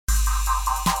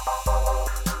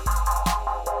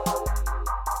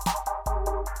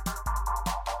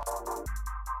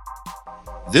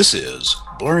This is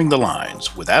Blurring the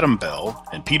Lines with Adam Bell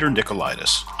and Peter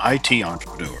Nicolaitis, IT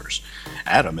entrepreneurs.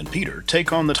 Adam and Peter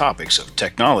take on the topics of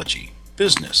technology,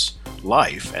 business,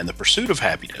 life, and the pursuit of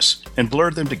happiness and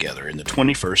blur them together in the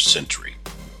 21st century.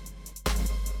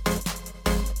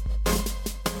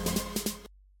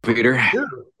 Peter.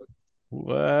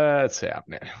 What's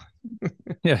happening?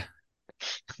 Yeah.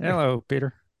 Hello,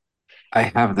 Peter.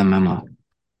 I have the memo.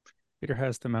 Peter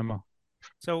has the memo.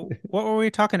 So what were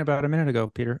we talking about a minute ago,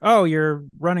 Peter? Oh, your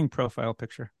running profile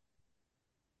picture.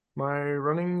 My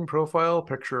running profile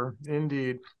picture,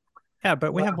 indeed. Yeah,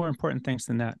 but we have more important things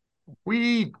than that.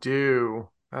 We do.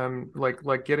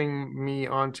 Like getting me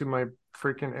onto my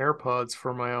freaking AirPods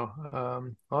for my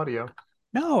audio.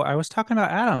 No, I was talking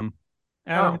about Adam.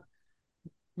 Adam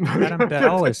Oh.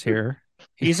 Bell is here.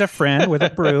 He's a friend with a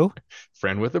brew.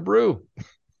 Friend with a brew.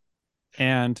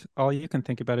 And all you can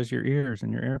think about is your ears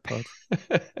and your AirPods.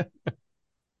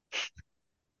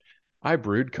 I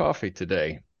brewed coffee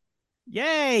today.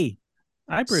 Yay!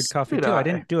 I brewed coffee too. I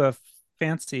didn't do a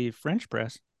fancy French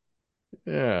press.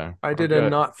 Yeah. I did a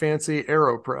not fancy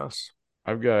AeroPress.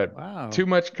 I've got too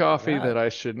much coffee that I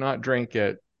should not drink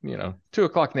at, 2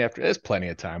 o'clock in the afternoon. There's plenty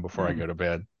of time before I go to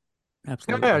bed.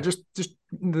 Absolutely. Yeah, just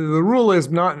the rule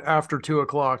is not after 2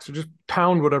 o'clock. So just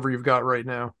pound whatever you've got right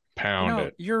now. Pound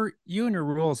it. You and your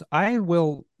rules. I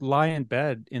will lie in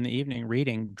bed in the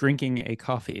evening drinking a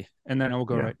coffee, and then I will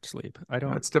go right to sleep. I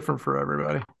don't. It's different for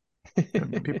everybody.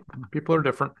 people are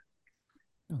different.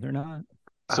 No, they're not.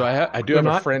 So I do have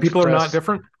a French People press. are not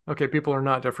different. Okay, people are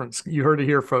not different. You heard it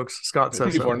here, folks. Scott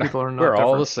says people are not we're different.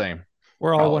 all the same.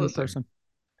 We're all one person.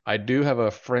 I do have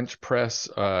a French press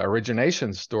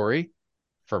origination story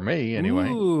for me, anyway.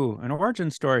 Ooh, an origin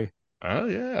story. Oh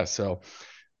yeah. So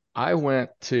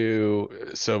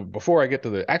before I get to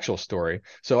the actual story,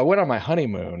 so I went on my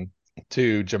honeymoon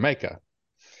to Jamaica,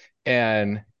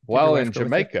 and while in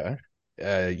Jamaica,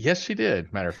 yes, she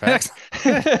did. Matter of fact,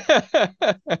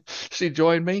 she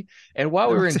joined me. And while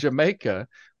we were in Jamaica,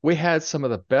 we had some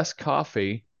of the best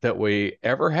coffee that we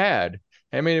ever had.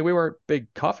 I mean, we weren't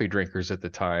big coffee drinkers at the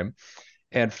time,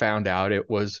 and found out it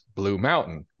was Blue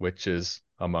Mountain, which is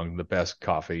among the best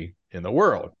coffee in the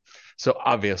world. So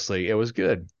obviously it was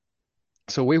good.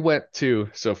 So we went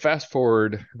so fast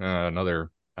forward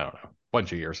another, I don't know,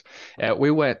 bunch of years.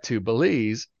 We went to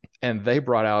Belize, and they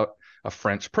brought out a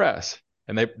French press,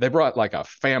 and they brought like a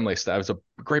family style. It was a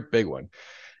great big one.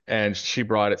 And she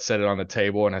brought it, set it on the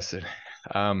table. And I said,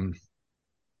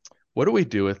 what do we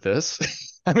do with this?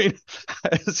 I mean,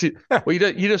 well,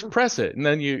 you just press it, and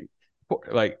then you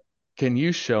can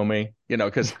you show me,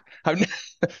 because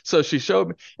so she showed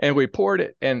me, and we poured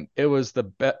it, and it was the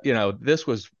best, this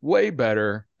was way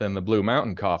better than the Blue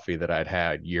Mountain coffee that I'd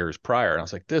had years prior. And I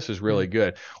was like, this is really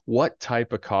good. What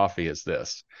type of coffee is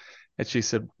this? And she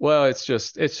said, well, it's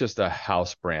just a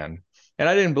house brand. And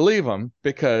I didn't believe them,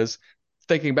 because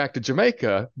thinking back to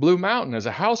Jamaica, Blue Mountain is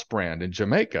a house brand in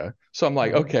Jamaica. So I'm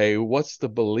like, okay, what's the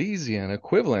Belizean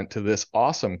equivalent to this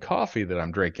awesome coffee that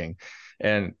I'm drinking?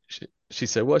 And she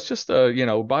said, well, it's just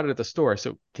bought it at the store.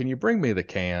 So can you bring me the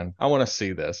can? I want to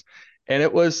see this. And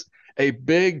it was a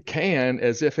big can,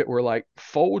 as if it were like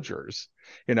Folgers,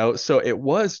 so it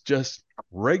was just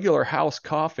regular house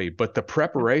coffee, but the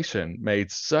preparation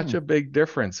made such a big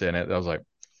difference in it. I was like,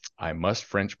 I must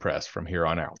French press from here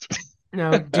on out.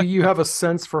 Now, do you have a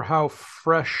sense for how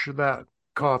fresh that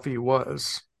coffee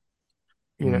was?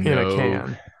 In a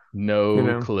can?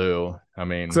 No clue. I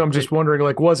mean, so I'm just wondering,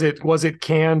 like, was it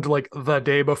canned like the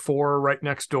day before, right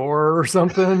next door or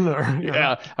something? Or,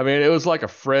 yeah, I mean, it was like a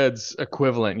Fred's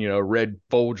equivalent, red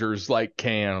Folgers like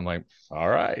can. I'm like, all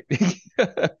right.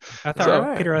 I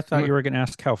thought, Peter, you were going to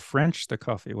ask how French the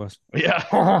coffee was. Yeah.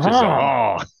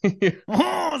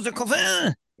 The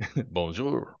coffee.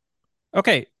 Bonjour.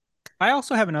 Okay, I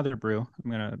also have another brew.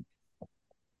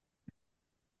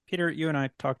 Peter, you and I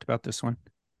talked about this one.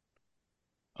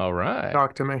 All right.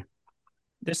 Talk to me.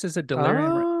 This is a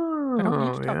delirium. I don't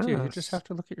need to talk to you. You just have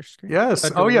to look at your screen. Yes.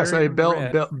 Oh, yes.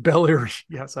 Belirium.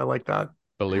 Yes, I like that.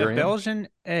 Belirium. A Belgian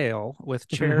ale with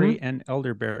cherry and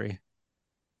elderberry.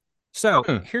 So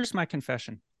here's my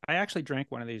confession. I actually drank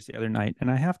one of these the other night, and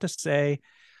I have to say,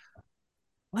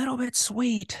 a little bit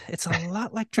sweet. It's a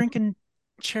lot like drinking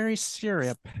cherry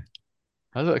syrup.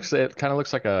 I was like, say it kind of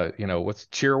looks like what's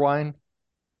cheer wine?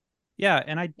 Yeah,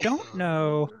 and I don't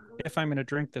know if I'm going to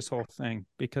drink this whole thing,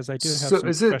 because I do have some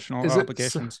professional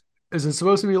obligations. Is it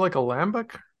supposed to be like a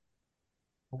lambic?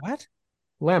 What?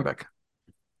 Lambic.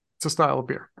 It's a style of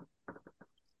beer.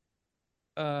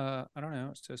 I don't know.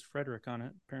 It says Frederick on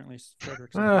it. Apparently,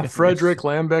 Frederick's. I'm guessing Frederick it's-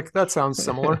 Lambic. That sounds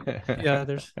similar. Yeah,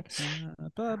 there's.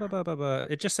 Blah, blah, blah, blah, blah.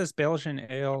 It just says Belgian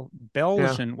ale.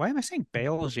 Belgian. Why am I saying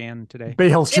Belgian today?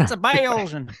 Belgian. It's a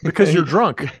Belgian. Because you're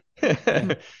drunk.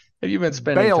 Have you been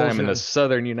spending time in Belgian. the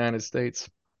southern United States?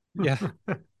 Yeah.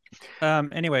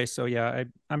 Anyway, so yeah,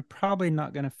 I'm probably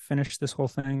not going to finish this whole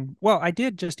thing. Well, I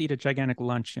did just eat a gigantic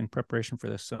lunch in preparation for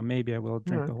this, so maybe I will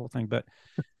drink the whole thing. But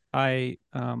I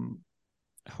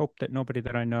hope that nobody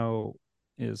that I know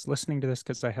is listening to this,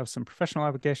 because I have some professional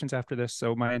obligations after this.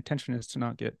 So my intention is to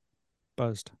not get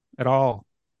buzzed at all.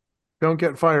 Don't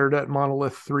get fired at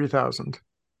Monolith 3000.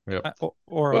 Yep.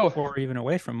 Or even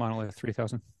away from Monolith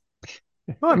 3000.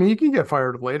 Well, I mean, you can get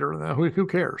fired later. Who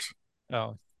cares?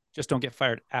 Oh, just don't get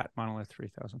fired at Monolith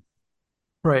 3000.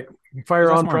 Right. Fire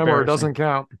That's on more prem or it embarrassing. doesn't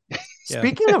count. Yeah.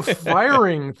 Speaking of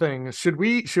firing things, should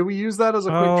we use that as a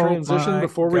quick Oh transition my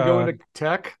before we go God. into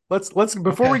tech? Let's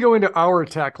before we go into our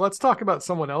tech, let's talk about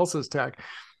someone else's tech.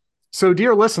 So,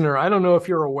 dear listener, I don't know if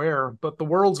you're aware, but the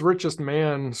world's richest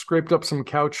man scraped up some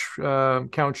couch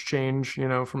change,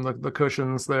 from the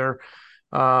cushions there,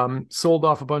 sold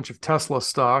off a bunch of Tesla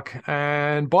stock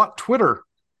and bought Twitter.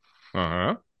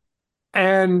 Uh-huh.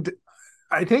 And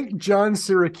I think John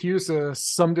Siracusa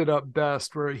summed it up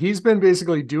best, where he's been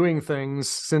basically doing things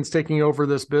since taking over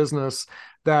this business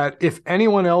that if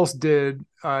anyone else did,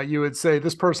 you would say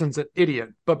this person's an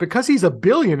idiot. But because he's a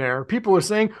billionaire, people are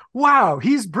saying, wow,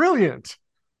 he's brilliant.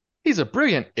 He's a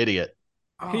brilliant idiot.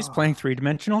 He's playing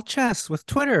three-dimensional chess with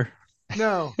Twitter.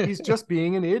 No, he's just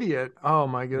being an idiot. Oh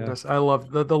my goodness. Yeah. I love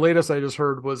the latest I just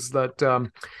heard was that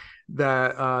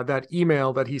that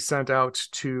email that he sent out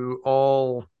to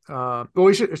all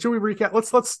should we recap? Let's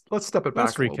step it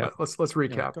back a little bit. Let's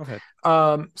recap. Yeah, go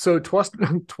ahead. So Twist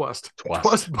bought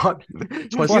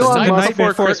the night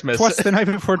before Christmas. Twas the night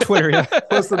before Twitter, yeah.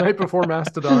 Twas the night before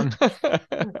Mastodon.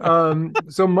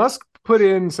 So Musk put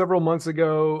in several months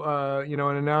ago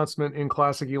an announcement in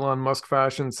classic Elon Musk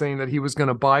fashion saying that he was going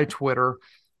to buy Twitter.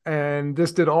 And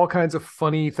this did all kinds of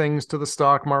funny things to the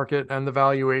stock market and the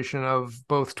valuation of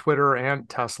both Twitter and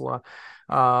Tesla.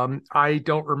 I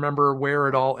don't remember where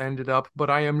it all ended up, but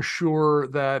I am sure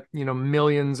that,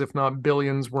 millions, if not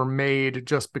billions, were made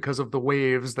just because of the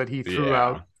waves that he threw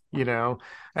out,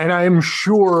 and I am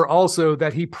sure also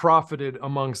that he profited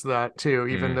amongst that too,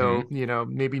 even though,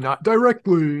 maybe not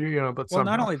directly, but well, somehow.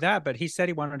 not only that, but he said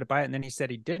he wanted to buy it and then he said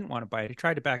he didn't want to buy it. He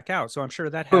tried to back out. So I'm sure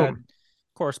that had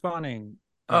corresponding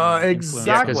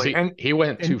exactly. Yeah, and he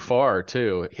went too far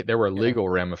too. There were legal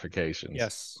ramifications.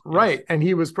 Yes. Right. And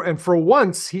for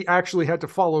once he actually had to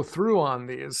follow through on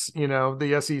these,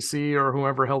 the SEC or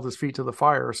whoever held his feet to the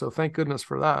fire. So thank goodness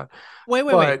for that.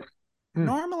 Wait.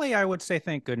 Normally I would say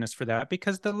thank goodness for that,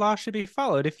 because the law should be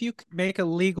followed. If you make a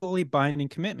legally binding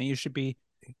commitment, you should be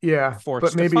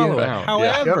forced to follow it.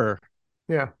 However,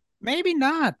 maybe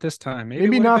not this time.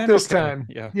 Maybe not this time.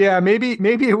 Yeah. Maybe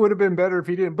it would have been better if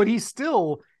he didn't. But he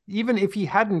still, even if he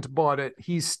hadn't bought it,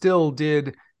 he still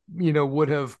did, would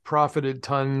have profited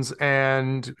tons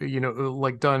and,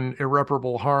 done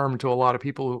irreparable harm to a lot of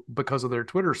people because of their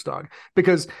Twitter stock.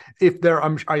 Because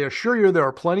I assure you, there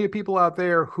are plenty of people out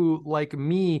there who, like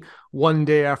me, one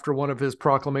day after one of his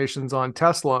proclamations on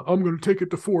Tesla, I'm going to take it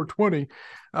to 420.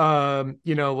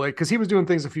 Because he was doing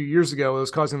things a few years ago, it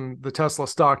was causing the Tesla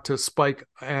stock to spike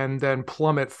and then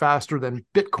plummet faster than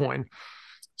Bitcoin.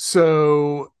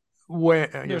 So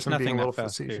there's nothing that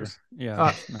fast here.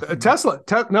 Yeah.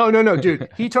 No, dude.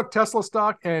 He took Tesla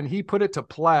stock and he put it to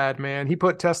plaid, man. He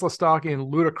put Tesla stock in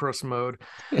ludicrous mode.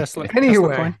 Tesla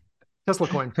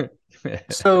coin.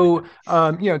 So,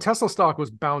 Tesla stock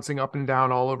was bouncing up and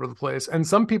down all over the place. And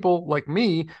some people like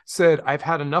me said, I've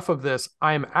had enough of this.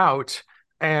 I'm out.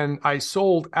 And I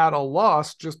sold at a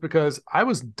loss just because I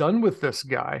was done with this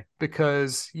guy,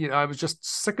 because, I was just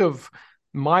sick of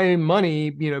my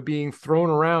money, being thrown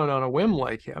around on a whim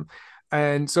like him.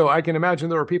 And so I can imagine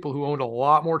there are people who owned a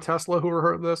lot more Tesla who were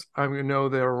hurt this. I know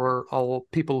there were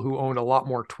people who owned a lot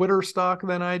more Twitter stock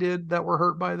than I did that were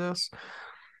hurt by this.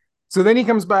 So then he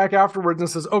comes back afterwards and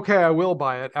says, okay, I will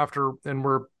buy it and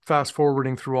we're fast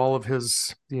forwarding through all of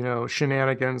his,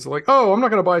 shenanigans, like, oh, I'm not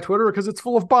going to buy Twitter because it's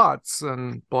full of bots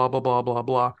and blah, blah, blah, blah,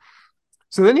 blah.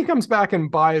 So then he comes back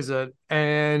and buys it.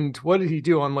 And what did he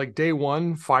do on day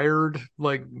one? Fired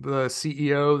the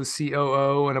CEO, the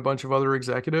COO, and a bunch of other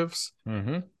executives.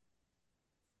 Mm-hmm.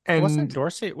 And wasn't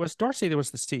Dorsey? It was Dorsey that was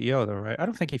the CEO, though, right? I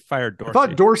don't think he fired Dorsey. I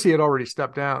thought Dorsey had already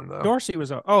stepped down, though. Dorsey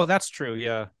was. Oh, that's true.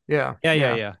 Yeah.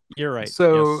 You're right.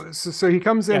 So he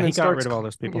comes in and got starts rid of all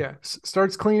those people. Yeah,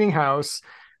 starts cleaning house.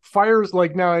 fires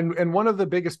like now, and one of the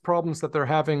biggest problems that they're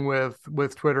having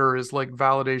with Twitter is like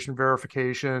validation,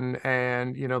 verification,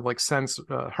 and like sense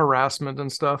harassment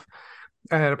and stuff.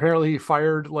 And apparently he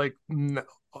fired like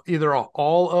either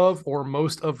all of or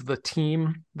most of the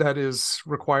team that is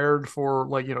required for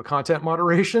like content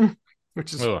moderation,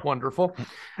 which is wonderful.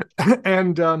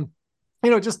 And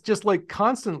just like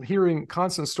hearing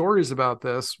constant stories about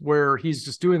this where he's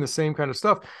just doing the same kind of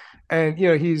stuff. And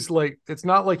he's like, it's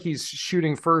not like he's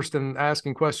shooting first and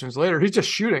asking questions later. He's just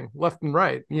shooting left and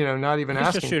right, not even he's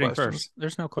asking just shooting questions first.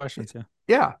 There's no questions.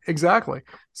 Yeah, exactly.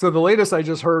 So the latest I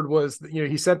just heard was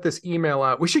he sent this email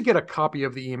out. We should get a copy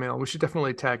of the email. We should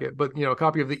definitely tag it, but a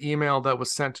copy of the email that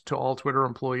was sent to all Twitter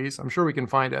employees. I'm sure we can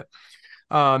find it.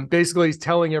 Basically he's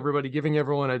telling everybody, giving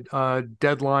everyone a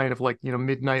deadline of like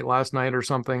midnight last night or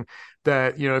something,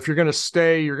 that if you're going to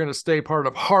stay part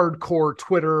of hardcore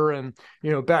Twitter, and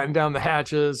batten down the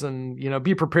hatches, and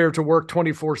be prepared to work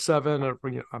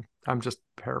 24/7. I'm just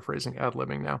paraphrasing,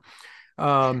 ad-libbing now,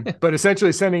 but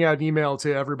essentially sending out an email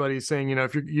to everybody saying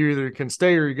if you either can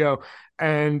stay or you go.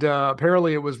 And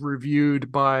apparently it was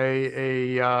reviewed by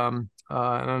an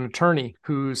attorney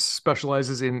who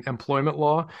specializes in employment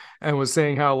law, and was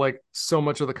saying how like so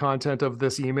much of the content of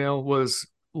this email was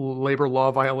labor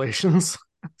law violations.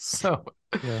 So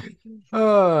anyway,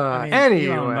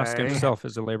 Elon Musk himself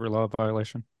is a labor law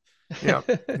violation. Yeah,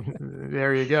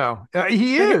 there you go.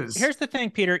 He is. Here's the thing,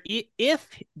 Peter. If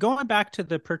going back to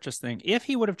the purchase thing, if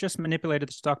he would have just manipulated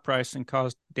the stock price and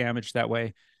caused damage that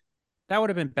way, that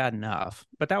would have been bad enough.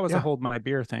 But that was a hold my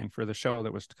beer thing for the show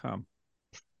that was to come.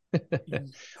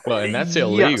 Well, and that's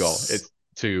illegal. It's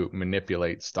to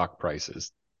manipulate stock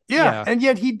prices. Yeah, and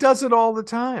yet he does it all the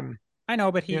time. I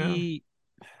know, but he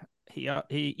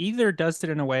either does it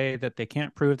in a way that they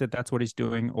can't prove that that's what he's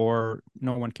doing, or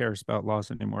no one cares about laws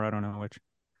anymore. I don't know which.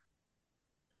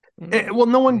 Well,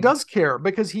 no one does care,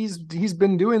 because he's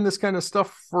been doing this kind of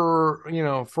stuff for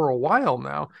a while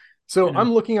now. So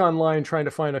I'm looking online trying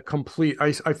to find a complete.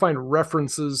 I find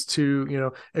references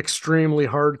to extremely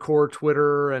hardcore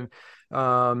Twitter, and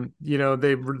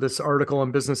this article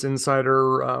on Business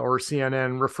Insider or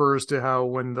CNN refers to how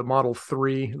when the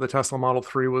Tesla Model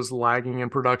 3 was lagging in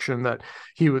production, that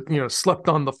he would slept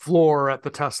on the floor at the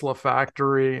Tesla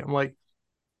factory. I'm like,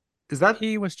 is that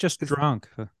he was just drunk?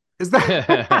 Is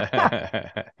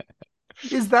that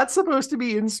is that supposed to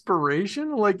be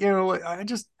inspiration? Like I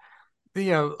just. So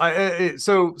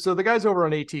the guys over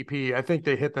on ATP, I think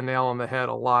they hit the nail on the head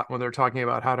a lot when they're talking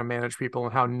about how to manage people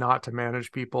and how not to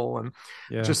manage people. And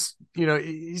just,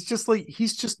 he's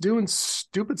just doing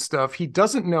stupid stuff. He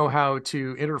doesn't know how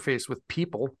to interface with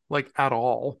people like at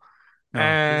all. No,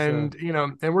 and,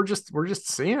 and we're just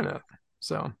seeing it.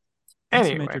 So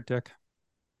anyway,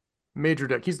 major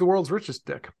dick. He's the world's richest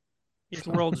dick. He's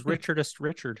the world's richardest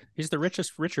Richard. He's the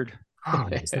richest Richard. Oh,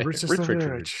 he's the richest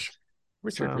rich.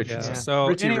 So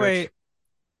anyway,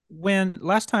 when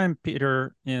last time,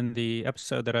 Peter, in the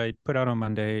episode that I put out on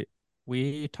Monday,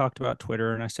 we talked about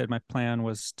Twitter, and I said my plan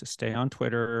was to stay on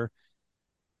Twitter.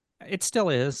 It still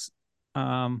is,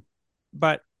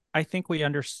 but I think we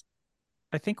didn't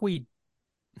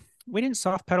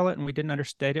soft pedal it, and we didn't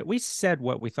understate it. We said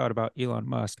what we thought about Elon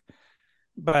Musk,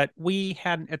 but we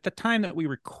hadn't, at the time that we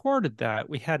recorded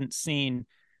that, we hadn't seen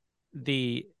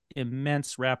the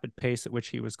immense rapid pace at which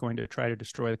he was going to try to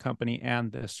destroy the company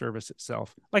and the service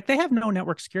itself. Like, they have no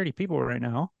network security people right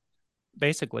now,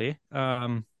 basically.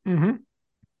 I don't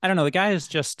know. The guy is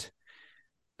just.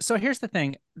 So here's the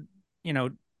thing,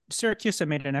 Syracuse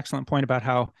made an excellent point about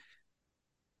how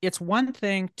it's one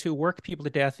thing to work people to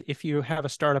death if you have a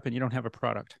startup and you don't have a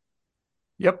product.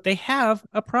 Yep. They have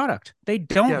a product. They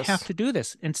don't have to do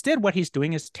this. Instead, what he's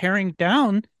doing is tearing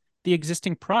down the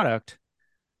existing product.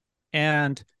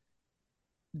 And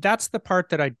that's the part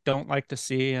that I don't like to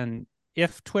see. And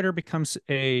if Twitter becomes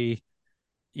basically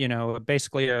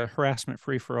a harassment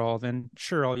free-for-all, then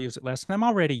sure, I'll use it less. And I'm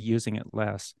already using it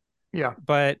less. Yeah.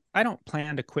 But I don't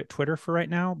plan to quit Twitter for right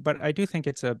now. But I do think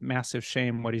it's a massive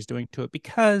shame what he's doing to it,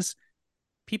 because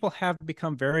people have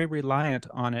become very reliant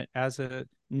on it as a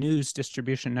news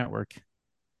distribution network.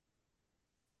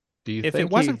 If it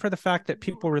wasn't for the fact that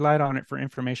people relied on it for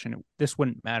information, this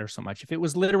wouldn't matter so much. If it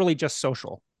was literally just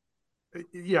social.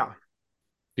 Yeah.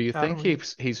 Do you think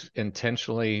he's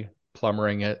intentionally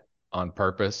plumbering it on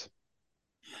purpose?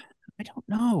 I don't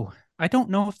know. I don't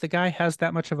know if the guy has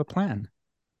that much of a plan.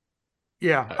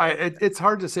 Yeah, it's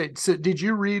hard to say. So did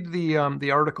you read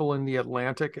the article in The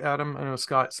Atlantic, Adam? I know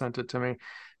Scott sent it to me,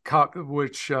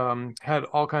 which had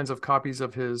all kinds of copies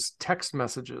of his text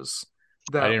messages.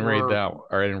 I didn't read that,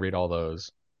 or I didn't read all those.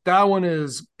 That one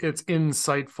it's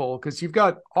insightful because you've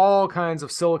got all kinds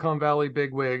of Silicon Valley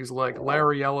bigwigs like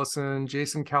Larry Ellison,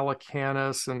 Jason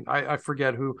Calacanis, and I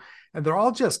forget who, and they're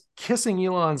all just kissing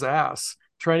Elon's ass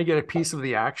trying to get a piece of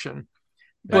the action.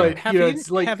 But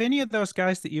have any of those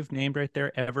guys that you've named right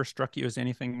there ever struck you as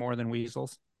anything more than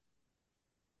weasels?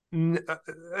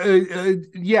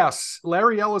 Yes,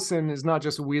 Larry Ellison is not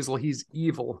just a weasel; he's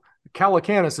evil.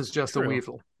 Calacanis is just a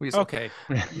weasel. Okay.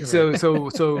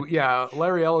 So yeah,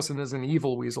 Larry Ellison is an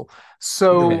evil weasel.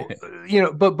 So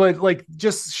but like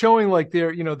just showing like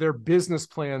their business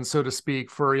plan, so to speak,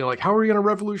 for like how are we going to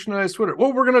revolutionize Twitter?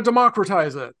 Well, we're going to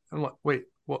democratize it. I'm like, wait,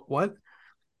 what?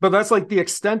 But that's like the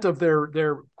extent of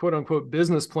their quote unquote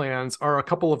business plans are a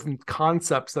couple of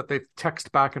concepts that they've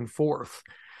texted back and forth.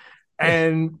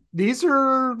 And these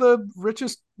are the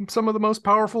richest, some of the most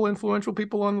powerful, influential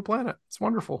people on the planet. It's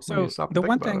wonderful. So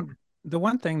the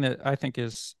one thing that I think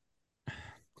is,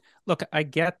 look, I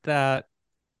get that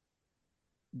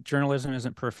journalism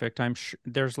isn't perfect. I'm sure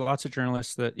there's lots of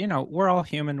journalists that, we're all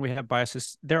human. We have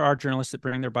biases. There are journalists that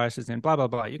bring their biases in, blah, blah,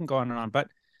 blah. You can go on and on. But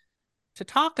to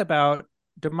talk about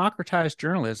democratized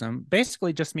journalism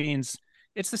basically just means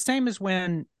it's the same as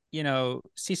when,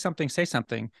 see something, say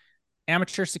something.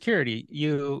 Amateur security,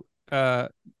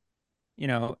 amateur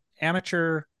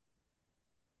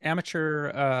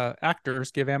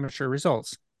actors give amateur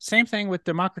results. Same thing with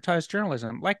democratized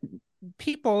journalism. Like,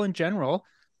 people in general,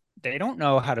 they don't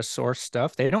know how to source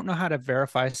stuff. They don't know how to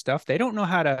verify stuff. They don't know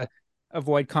how to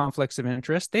avoid conflicts of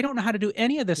interest. They don't know how to do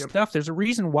any of this stuff. There's a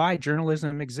reason why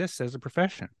journalism exists as a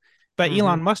profession. But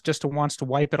Elon Musk just wants to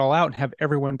wipe it all out and have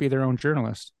everyone be their own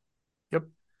journalist. Yep.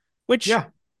 Which,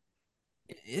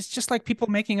 it's just like people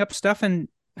making up stuff, and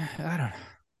I don't know.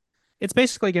 It's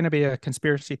basically going to be a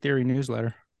conspiracy theory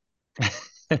newsletter.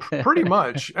 Pretty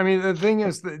much. I mean, the thing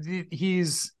is that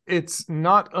it's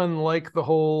not unlike the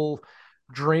whole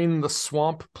drain the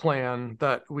swamp plan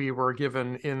that we were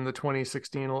given in the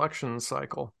 2016 election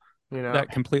cycle.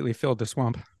 That completely filled the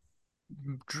swamp.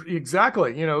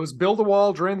 Exactly. It was build a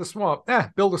wall, drain the swamp.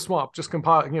 Build a swamp. Just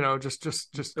compile.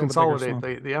 Just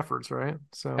consolidate the efforts, right?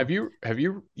 So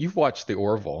you've watched the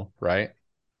Orville, right?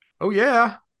 Oh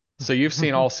yeah. So you've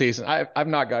seen all season. I've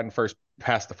not gotten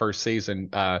past the first season.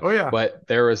 But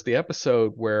there was the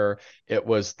episode where it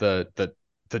was the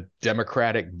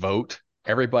Democratic vote.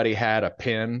 Everybody had a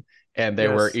pin, and they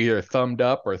were either thumbed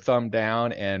up or thumbed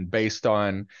down, and based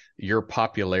on your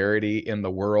popularity in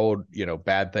the world,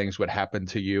 bad things would happen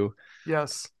to you.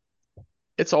 Yes.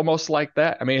 It's almost like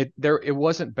that. I mean, it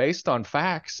wasn't based on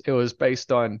facts. It was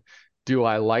based on, do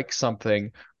I like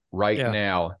something right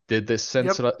now? Did this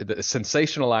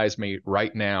sensationalize me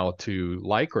right now to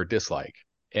like or dislike?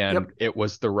 And it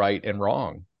was the right and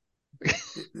wrong.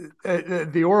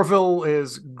 The Orville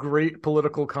is great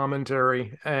political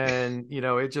commentary, and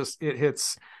it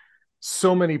hits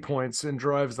so many points and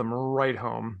drives them right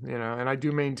home. And I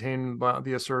do maintain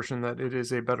the assertion that it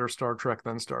is a better Star Trek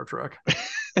than Star Trek.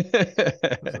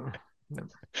 It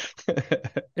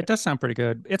does sound pretty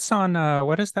good. It's on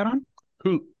what is that on?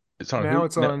 It's on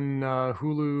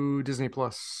Hulu, Disney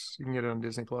Plus. You can get it on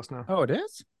Disney Plus now. Oh, it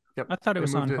is? Yep. I thought it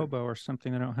was on Hobo or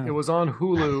something. I don't have. It was on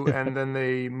Hulu, and then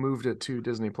they moved it to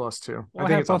Disney Plus too. Well, I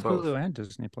think it's on both Hulu and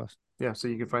Disney Plus. Yeah, so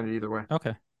you can find it either way.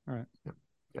 Okay, all right.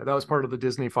 Yeah, that was part of the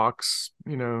Disney Fox,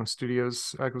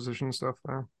 Studios acquisition stuff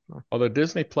there. So. Although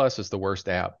Disney Plus is the worst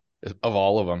app of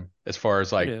all of them, as far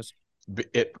as like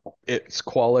it's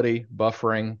quality,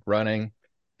 buffering, running.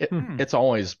 It's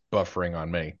always buffering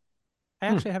on me. I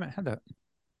actually haven't had that.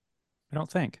 I don't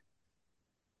think.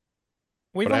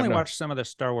 We've only watched some of the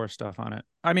Star Wars stuff on it.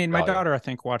 I mean, my daughter, I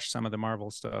think, watched some of the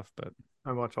Marvel stuff, but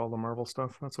I watch all the Marvel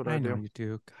stuff. That's what I do. I know you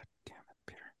do. God damn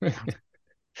it, Peter.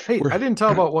 Hey, I didn't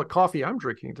tell about what coffee I'm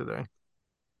drinking today.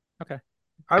 Okay.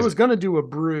 I was going to do a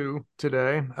brew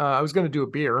today. I was going to do a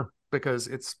beer because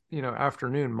it's,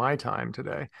 afternoon my time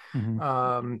today.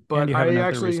 But I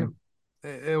actually,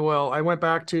 I went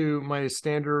back to my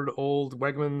standard old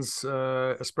Wegmans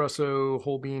espresso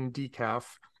whole bean decaf.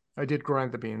 I did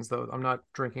grind the beans, though. I'm not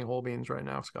drinking whole beans right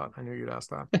now, Scott. I knew you'd ask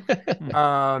that.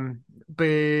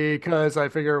 Because I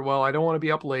figure, I don't want to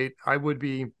be up late.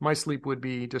 My sleep would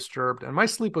be disturbed. And my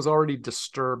sleep was already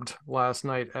disturbed last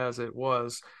night as it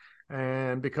was.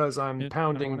 And because I'm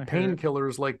pounding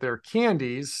painkillers like they're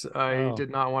candies, I did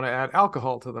not want to add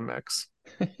alcohol to the mix.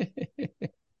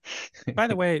 By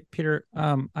the way, Peter,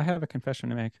 I have a confession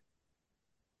to make.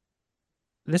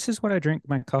 This is what I drink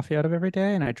my coffee out of every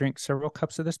day, and I drink several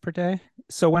cups of this per day.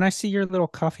 So when I see your little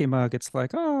coffee mug, it's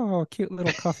like, oh, cute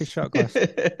little coffee shot glass.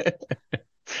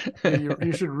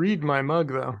 You should read my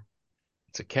mug, though.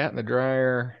 It's a cat in the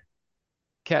dryer.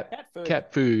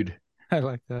 cat food. I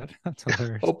like that. That's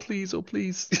hilarious. Oh please, oh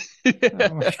please.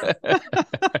 Oh my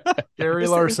God. Gary Is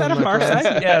Larson. that a Far my friends.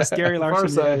 Side? Yes, Gary Larson.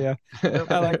 Far Side. Yeah.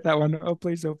 Yep. I like that one. Oh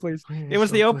please, oh please. Please, It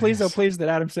was the oh please. please that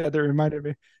Adam said that reminded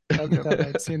me that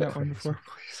I'd seen that one Please, before.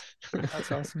 please.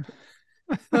 That's awesome.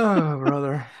 Oh,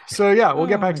 brother. So yeah, we'll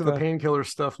get Oh, back my to the God. painkiller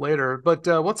stuff later. But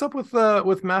what's up with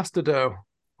Mastodon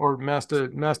or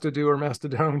Mastodon or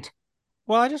Mastodon?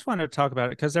 Well, I just wanted to talk about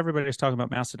it because everybody's talking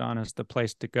about Mastodon as the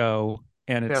place to go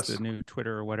and it's Yes. the new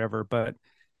Twitter or whatever. But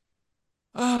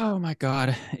oh my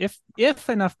God, if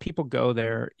enough people go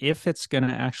there, if it's going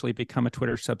to actually become a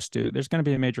Twitter substitute, there's going to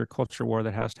be a major culture war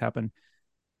that has to happen.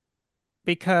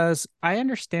 Because I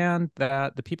understand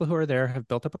that the people who are there have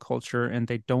built up a culture and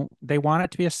they want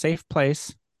it to be a safe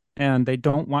place and they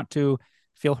don't want to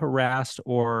feel harassed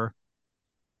or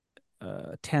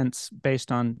tense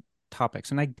based on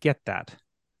topics. And I get that.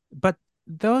 But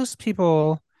those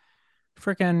people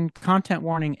freaking content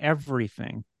warning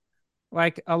everything.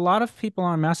 Like a lot of people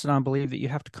on Mastodon believe that you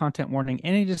have to content warning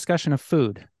any discussion of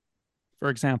food, for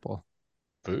example.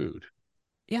 Food.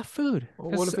 Yeah, food.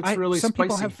 Well, what if it's really some spicy?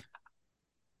 people have.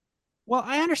 Well,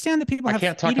 I understand that people I have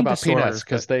can't talk eating about peanuts disorders,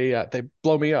 because they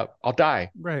blow me up. I'll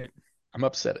die. right. I'm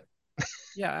upset.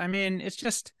 Yeah, I mean, it's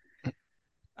just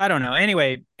I don't know.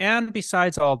 Anyway, and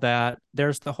besides all that,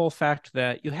 there's the whole fact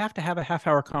that you have to have a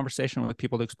half-hour conversation with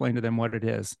people to explain to them what it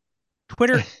is.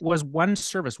 Twitter was one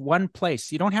service, one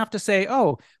place. You don't have to say,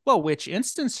 oh, well, which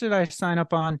instance should I sign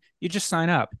up on? You just sign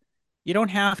up. You don't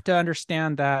have to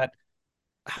understand that.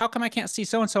 How come I can't see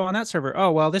so-and-so on that server?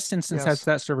 Oh, well, this instance has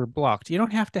that server blocked. You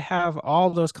don't have to have all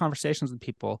those conversations with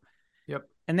people. Yep.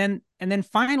 And then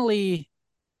finally,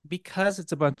 because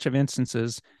it's a bunch of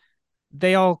instances,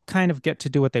 they all kind of get to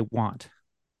do what they want.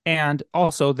 And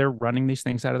also they're running these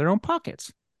things out of their own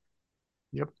pockets.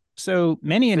 Yep. So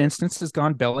many an instance has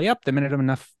gone belly up the minute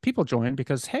enough people join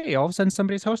because, hey, all of a sudden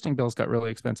somebody's hosting bills got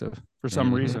really expensive for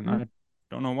some reason. I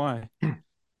don't know why.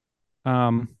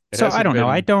 So I don't know.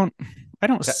 I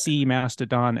don't see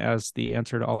Mastodon as the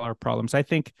answer to all our problems. I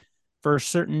think for a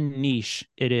certain niche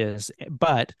it is,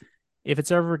 but if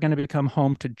it's ever going to become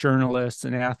home to journalists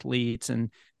and athletes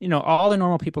and all the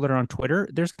normal people that are on Twitter,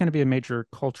 there's going to be a major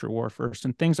culture war first,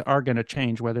 and things are going to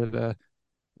change whether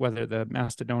the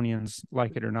Macedonians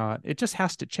like it or not. It just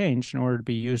has to change in order to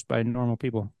be used by normal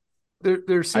people.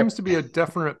 There seems to be a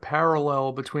definite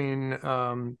parallel between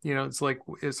it's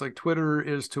like Twitter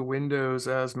is to Windows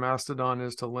as Mastodon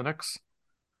is to Linux.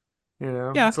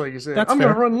 Yeah, it's like you say, that's I'm going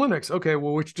to fair. run Linux. Okay,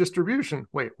 well, which distribution?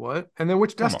 Wait, what? And then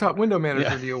which desktop window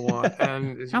manager do you want?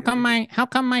 And how come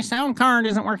my sound card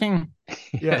isn't working?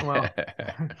 Yeah, well,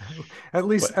 at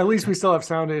least we still have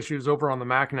sound issues over on the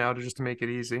Mac now to make it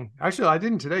easy. Actually, I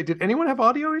didn't today. Did anyone have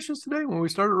audio issues today when we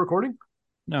started recording?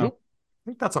 No. Nope. I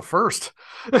think that's a first.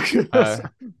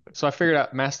 So I figured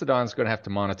out Mastodon's going to have to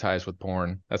monetize with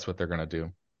porn. That's what they're going to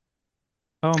do.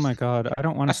 Oh my God, I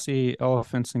don't want to see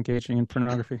elephants engaging in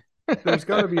pornography. There's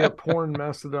got to be a porn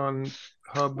Mastodon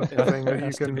hub thing that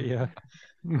you can. Yeah.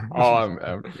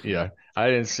 Oh, yeah. I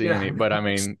didn't see any, but I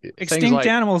mean, extinct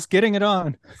animals getting it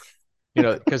on.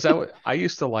 Because I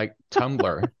used to like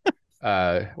Tumblr,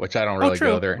 which I don't really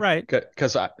go there, right?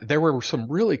 Because there were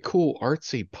some really cool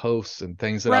artsy posts and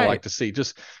things that I like to see,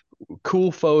 just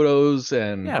cool photos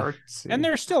and artsy. And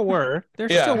there still were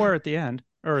at the end,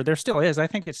 or there still is. I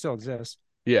think it still exists.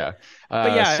 Yeah,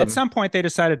 but yeah, at some point they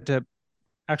decided to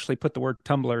actually put the word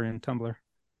Tumblr in Tumblr.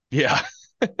 Yeah.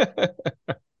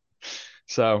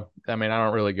 So, I mean, I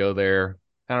don't really go there.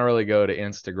 I don't really go to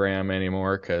Instagram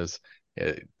anymore because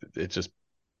it just,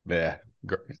 yeah.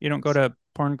 You don't go to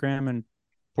Porngram and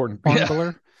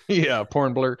Pornblur? Yeah,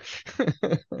 Pornblur.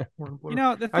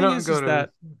 The thing is that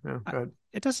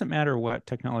it doesn't matter what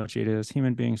technology it is.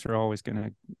 Human beings are always going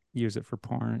to use it for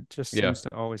porn. It just seems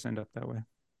to always end up that way.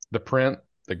 The print,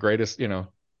 the greatest,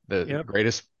 the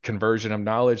greatest conversion of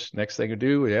knowledge. Next thing you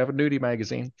do, we have a nudie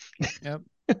magazine. Yep.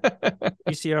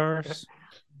 VCRs.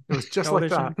 It was just like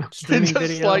that. Streaming just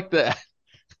video. like that.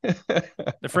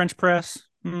 The French press.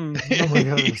 Oh my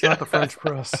God, it's not the French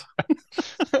press.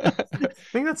 I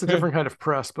think that's a different kind of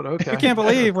press, but okay. I can't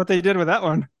believe what they did with that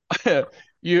one.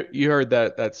 You heard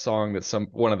that song that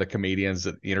one of the comedians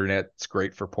that the internet's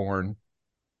great for porn.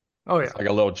 Oh yeah, it's like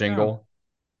a little jingle.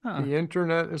 The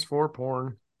internet is for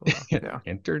porn. Yeah,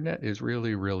 internet is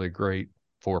really, really great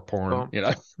for porn.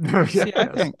 See,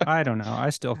 I don't know. I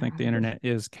still think the internet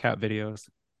is cat videos.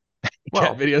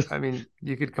 Cat videos. I mean,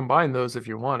 you could combine those if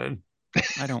you wanted.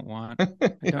 I don't want.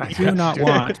 I do not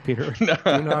want, Peter. No.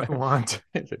 Do not want.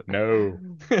 No.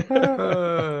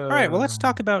 All right. Well, let's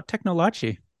talk about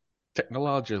technology.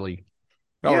 Technologically.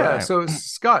 All Yeah, right. so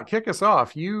Scott, kick us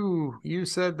off. You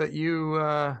said that you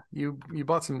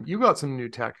bought some new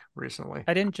tech recently.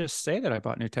 I didn't just say that I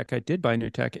bought new tech. I did buy new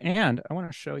tech, and I want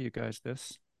to show you guys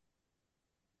this.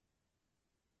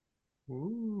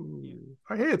 Ooh.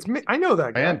 Oh, hey, it's me. I know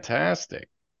that guy. Fantastic.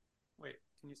 Wait,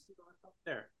 can you see the laptop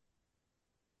there?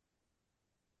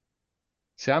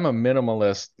 See, I'm a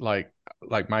minimalist. Like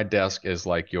my desk is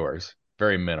like yours,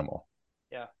 very minimal.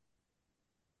 Yeah.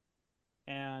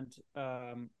 And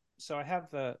so I have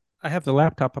the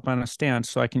laptop up on a stand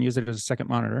so I can use it as a second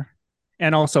monitor.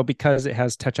 And also because it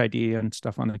has Touch ID and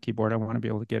stuff on the keyboard, I want to be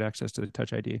able to get access to the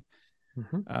Touch ID.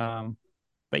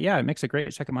 But yeah, it makes a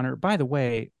great second monitor. By the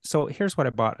way, so here's what I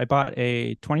bought. I bought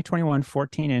a 2021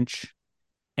 14-inch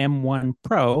M1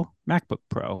 Pro MacBook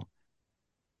Pro.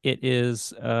 It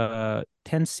is 10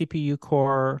 CPU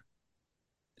core,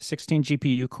 16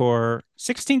 GPU core,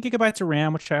 16 gigabytes of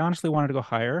RAM, which I honestly wanted to go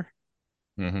higher.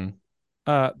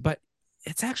 But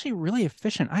it's actually really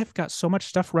efficient. I've got so much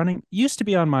stuff running. Used to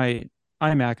be on my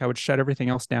iMac, I would shut everything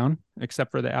else down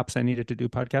except for the apps I needed to do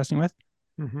podcasting with.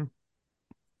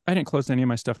 I didn't close any of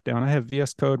my stuff down. I have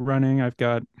VS Code running. I've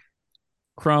got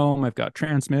Chrome. I've got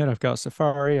Transmit. I've got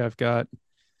Safari. I've got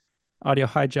Audio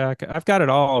Hijack. I've got it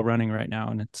all running right now,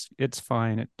 and it's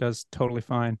fine. It does totally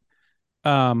fine.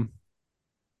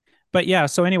 But yeah,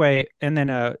 so anyway, and then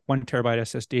a 1 terabyte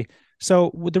SSD.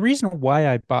 So the reason why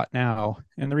I bought now,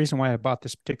 and the reason why I bought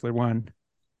this particular one,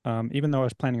 even though I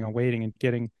was planning on waiting and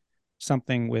getting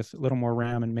something with a little more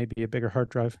RAM and maybe a bigger hard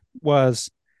drive, was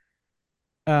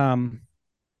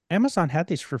Amazon had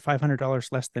these for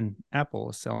 $500 less than Apple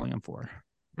is selling them for.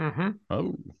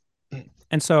 Oh.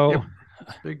 And so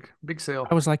big sale.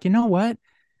 I was like, you know what?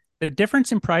 The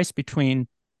difference in price between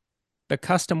the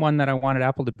custom one that I wanted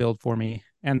Apple to build for me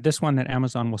and this one that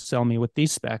Amazon will sell me with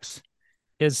these specs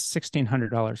is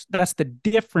 $1,600. That's the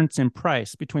difference in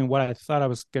price between what I thought I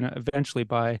was going to eventually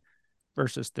buy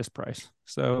versus this price.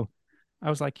 So I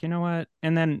was like, you know what?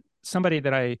 And then somebody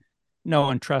that I know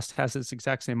and trust has this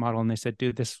exact same model, and they said,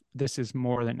 dude, this is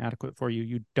more than adequate for you.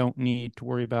 You don't need to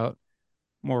worry about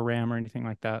more RAM or anything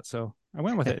like that. So I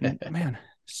went with it, and man,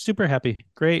 super happy.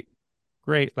 Great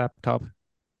laptop.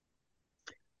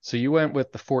 So you went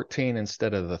with the 14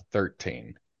 instead of the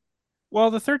 13. Well,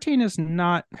 the 13 is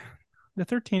not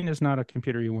a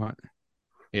computer you want.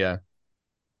 Yeah.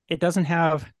 It doesn't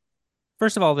have,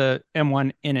 first of all, the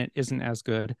M1 in it isn't as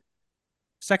good.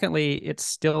 Secondly, it's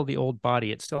still the old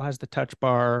body. It still has the touch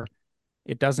bar.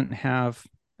 It doesn't have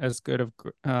as good of,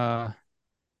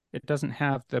 it doesn't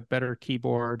have the better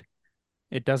keyboard.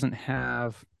 It doesn't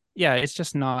have, yeah, it's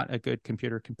just not a good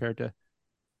computer compared to,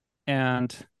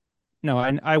 and no,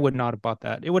 I would not have bought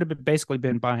that. It would have basically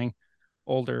been buying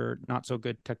older, not so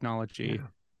good technology.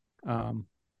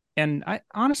 And I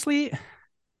honestly,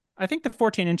 I think the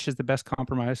 14-inch is the best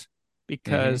compromise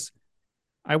because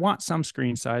I want some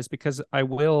screen size because I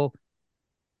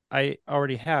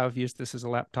already have used this as a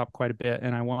laptop quite a bit,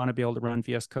 and I want to be able to run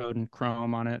VS Code and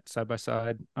Chrome on it side by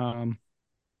side.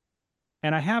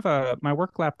 And I have my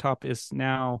work laptop is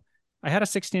now, I had a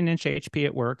 16-inch HP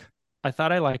at work. I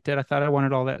thought I liked it. I thought I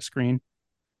wanted all that screen.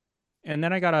 And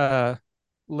then I got a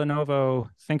Lenovo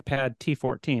ThinkPad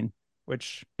T14,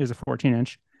 which is a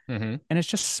 14-inch. And it's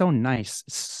just so nice.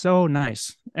 It's so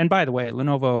nice. And by the way,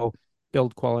 Lenovo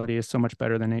build quality is so much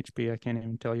better than HP. I can't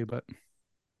even tell you, but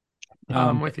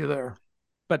I'm with you there.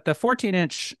 But the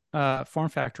 14-inch form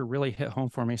factor really hit home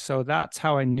for me. So that's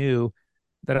how I knew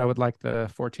that I would like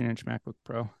the 14-inch MacBook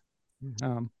Pro.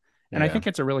 And I think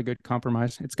it's a really good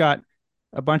compromise. It's got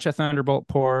a bunch of Thunderbolt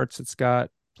ports. It's got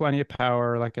plenty of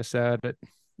power. Like I said,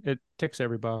 it ticks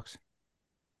every box.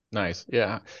 Nice.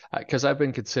 Yeah. Because I've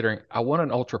been considering, I want an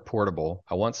ultra portable.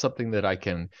 I want something that I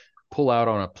can pull out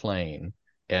on a plane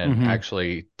and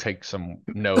actually take some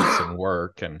notes and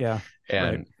work.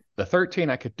 And the 13,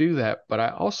 I could do that, but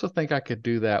I also think I could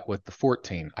do that with the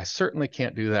 14. I certainly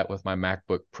can't do that with my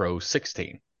MacBook Pro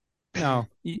 16. No,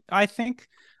 I think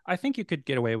you could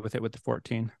get away with it with the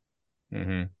 14.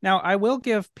 Now, I will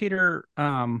give Peter,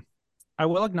 I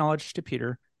will acknowledge to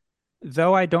Peter,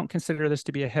 though I don't consider this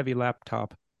to be a heavy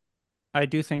laptop, I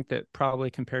do think that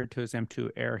probably compared to his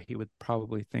M2 Air, he would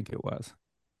probably think it was.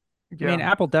 Yeah. I mean,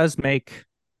 Apple does make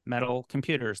metal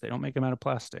computers. They don't make them out of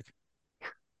plastic.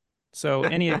 So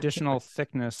any additional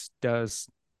thickness does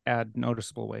add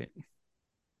noticeable weight.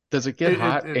 Does it get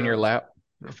hot in your lap?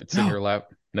 If it's in your lap?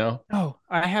 No? No,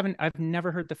 I haven't. I've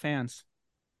never heard the fans.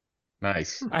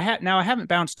 Nice. I haven't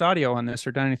bounced audio on this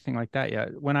or done anything like that yet.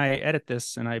 When I edit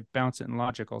this and I bounce it in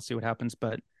Logic, I'll see what happens.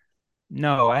 But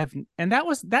no, I haven't. And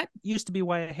that used to be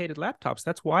why I hated laptops.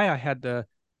 That's why I had the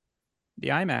the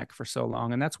iMac for so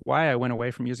long, and that's why I went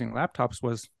away from using laptops.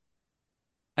 Was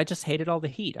I just hated all the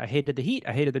heat. I hated the heat.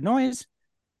 I hated the noise.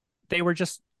 They were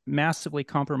just massively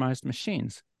compromised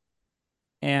machines,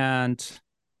 and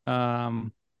I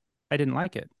didn't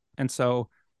like it. And so,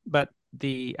 but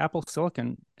the Apple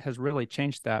Silicon has really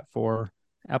changed that for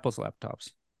Apple's laptops.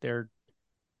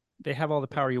 They have all the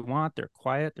power you want. They're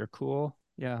quiet. They're cool.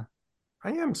 Yeah.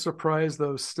 I am surprised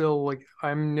though, still, like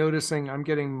I'm noticing I'm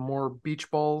getting more beach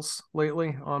balls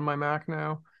lately on my Mac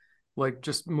now. Like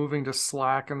just moving to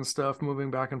Slack and stuff,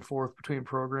 moving back and forth between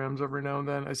programs every now and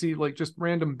then. I see like just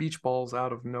random beach balls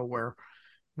out of nowhere.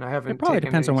 And I haven't It probably taken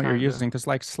depends any on what you're time to- using, because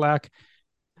like Slack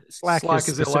is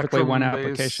specifically one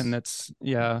application that's,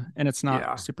 yeah, and it's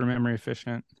not super memory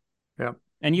efficient. Yeah.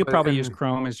 And you probably use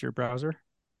Chrome as your browser.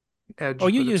 Edge. Oh,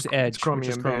 you use Edge, it's Chromium which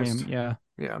is Chromium. based. Yeah.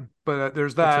 Yeah. But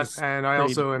there's that. And I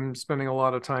also am spending a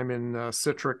lot of time in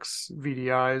Citrix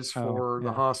VDIs for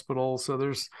the hospital. So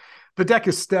the deck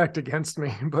is stacked against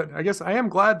me. But I guess I am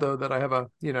glad though that I have a,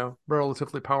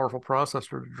 relatively powerful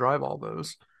processor to drive all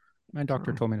those. My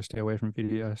doctor told me to stay away from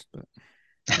VDIs, but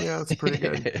yeah, that's pretty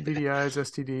good. VDIs,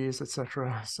 STDs,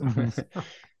 etc. So.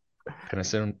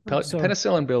 Penicillin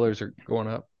billers are going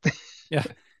up. Yeah.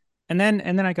 And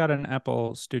then I got an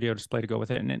Apple Studio display to go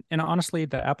with it. And honestly,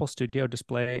 the Apple Studio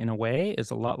display in a way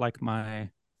is a lot like my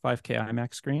 5K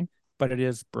iMac screen, but it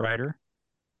is brighter.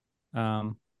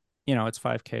 It's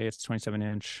 5K, it's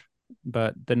 27-inch.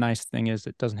 But the nice thing is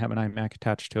it doesn't have an iMac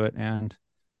attached to it. And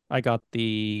I got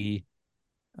the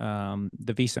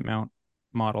Visa mount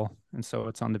model. And so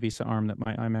it's on the Visa arm that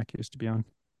my iMac used to be on.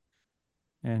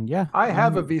 And yeah, I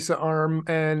have a Visa arm,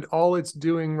 and all it's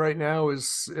doing right now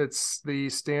is it's the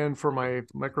stand for my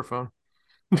microphone.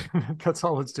 That's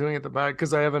all it's doing at the back,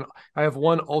 because I have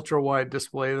one ultra wide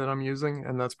display that I'm using,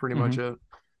 and that's pretty much it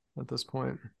at this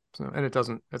point. So, and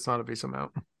it's not a Visa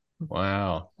mount.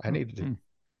 Wow, I need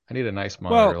a nice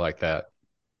monitor like that.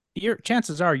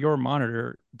 Chances are your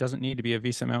monitor doesn't need to be a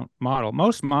Visa mount model.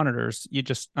 Most monitors, you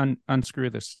just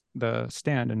unscrew the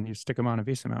stand and you stick them on a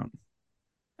Visa mount.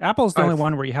 Apple's the only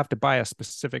one where you have to buy a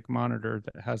specific monitor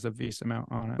that has a Visa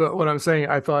mount on it. But what I'm saying,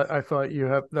 I thought you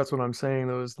have. That's what I'm saying.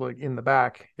 Those like in the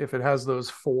back, if it has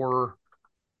those 4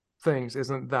 things,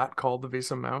 isn't that called the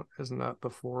Visa mount? Isn't that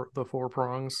the four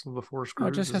prongs, the 4 screws? Oh,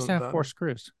 it just has to have 4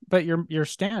 screws. But your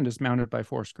stand is mounted by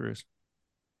 4 screws.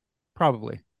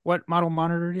 Probably. What model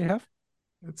monitor do you have?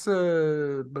 It's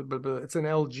an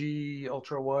LG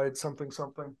ultra wide something.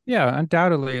 Yeah,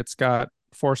 undoubtedly it's got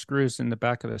 4 screws in the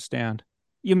back of the stand.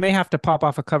 You may have to pop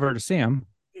off a cover to see them.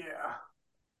 Yeah.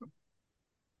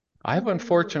 I've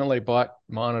unfortunately bought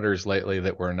monitors lately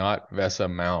that were not VESA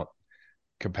mount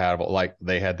compatible. Like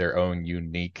they had their own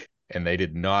unique, and they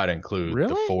did not include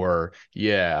the 4.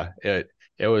 Yeah, it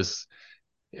was,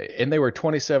 and they were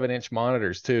 27-inch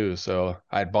monitors too. So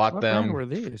I bought them. What brand were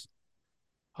these?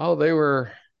 Oh, they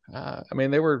were.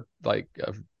 They were like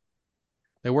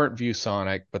they weren't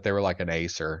ViewSonic, but they were like an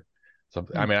Acer. So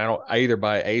I either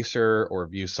buy Acer or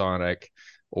ViewSonic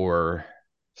or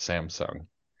Samsung.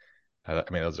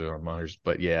 Those are our monitors.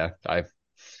 But yeah, I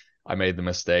made the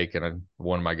mistake, and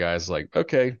one of my guys like,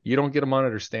 okay, you don't get a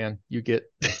monitor stand, you get,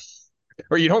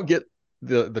 or you don't get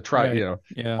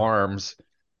the arms.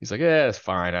 He's like, yeah, it's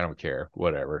fine, I don't care,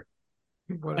 whatever.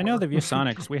 I know the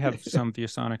ViewSonics. We have some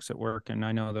ViewSonics at work, and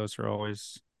I know those are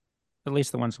always, at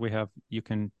least the ones we have, you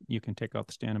can take off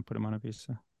the stand and put them on a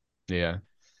Visa. Yeah.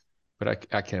 But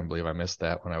I can't believe I missed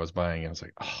that when I was buying it. I was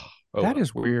like, oh, that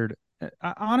is weird.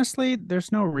 Honestly,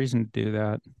 there's no reason to do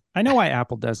that. I know why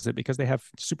Apple does it, because they have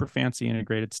super fancy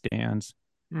integrated stands,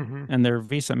 and their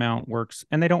Visa mount works,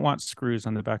 and they don't want screws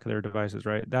on the back of their devices,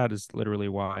 right? That is literally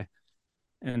why.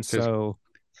 And so,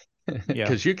 yeah,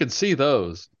 because you can see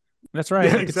those. That's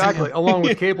right. Yeah, exactly. Along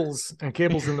with cables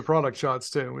in the product shots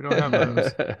too. We don't have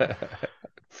those.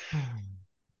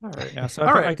 All right. Yeah. So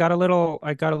I got a little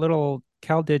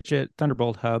CalDigit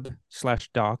Thunderbolt hub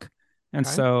 /dock, and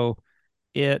so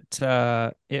it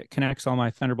connects all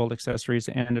my Thunderbolt accessories,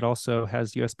 and it also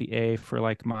has USB-A for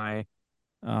like my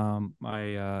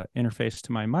interface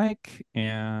to my mic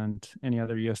and any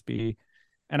other USB.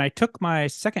 And I took my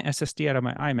second SSD out of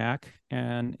my iMac,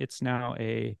 and it's now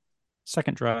a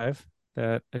second drive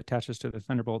that attaches to the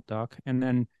Thunderbolt dock, and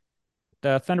then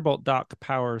the Thunderbolt dock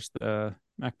powers the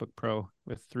MacBook Pro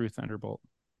through Thunderbolt.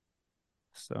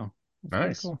 So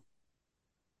nice. Cool.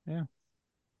 Yeah.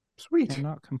 Sweet.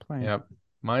 Cannot complain. Yep.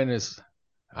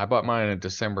 I bought mine in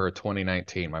December of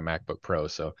 2019, my MacBook Pro.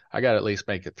 So I got to at least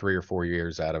make it 3 or 4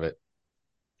 years out of it.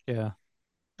 Yeah.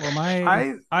 Well,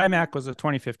 my iMac was a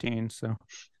 2015. So.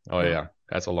 Oh yeah.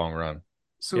 That's a long run.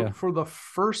 So for the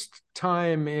first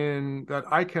time in that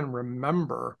I can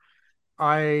remember,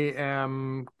 I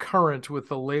am current with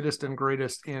the latest and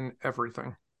greatest in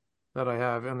everything that I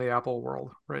have in the Apple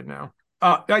world right now.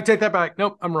 I take that back.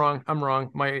 Nope, I'm wrong.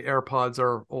 My AirPods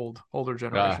are older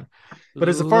generation. But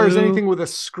as far as anything with a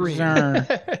screen,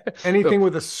 anything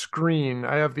with a screen,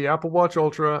 I have the Apple Watch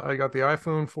Ultra. I got the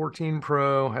iPhone 14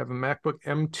 Pro. I have a MacBook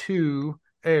M2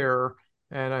 Air,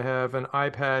 and I have an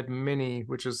iPad Mini,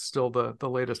 which is still the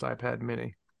latest iPad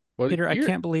Mini. Well, Peter, I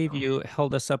can't believe you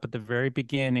held us up at the very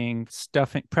beginning,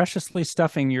 preciously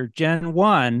stuffing your Gen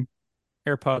 1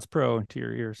 AirPods Pro into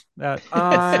your ears. That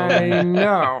I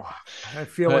know. I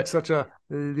feel like such a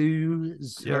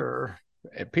loser.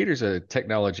 Yep. Peter's a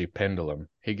technology pendulum.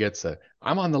 He gets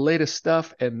I'm on the latest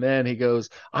stuff, and then he goes,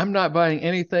 I'm not buying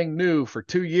anything new for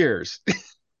 2 years.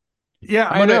 Yeah,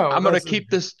 I know. I'm going to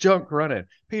keep this junk running.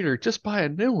 Peter, just buy a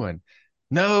new one.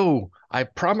 No, I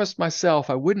promised myself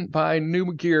I wouldn't buy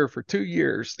new gear for 2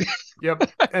 years. Yep.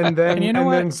 And then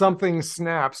then something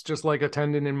snaps just like a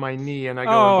tendon in my knee, and I go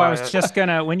and buy I was just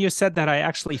gonna, when you said that, I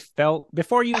actually felt,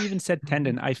 before you even said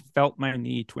tendon, I felt my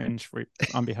knee twinge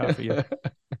on behalf of you.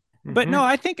 But no,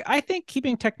 I think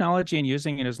keeping technology and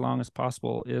using it as long as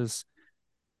possible is,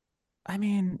 I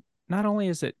mean, not only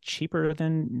is it cheaper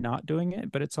than not doing it,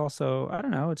 but it's also, I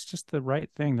don't know, it's just the right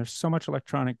thing. There's so much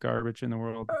electronic garbage in the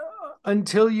world.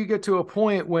 Until you get to a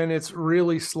point when it's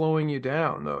really slowing you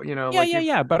down, though,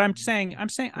 Yeah. But I'm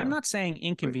not saying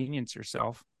inconvenience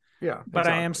yourself. Yeah. But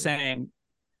exactly. I am saying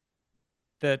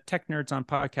the tech nerds on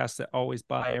podcasts that always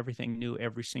buy everything new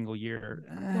every single year.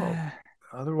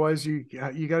 Otherwise, you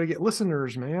got to get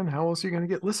listeners, man. How else are you going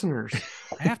to get listeners?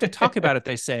 I have to talk about it,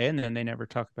 they say, and then they never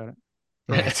talk about it.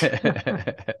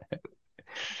 Right.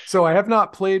 So I have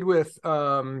not played with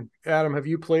Adam. Have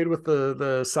you played with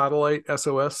the satellite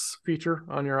SOS feature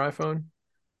on your iPhone?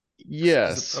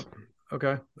 Yes.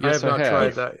 Okay. Yes, I have not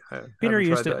tried that. Peter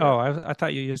used it. I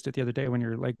thought you used it the other day when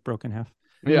your leg broke in half.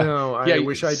 Yeah. No, I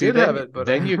wish I did have it, but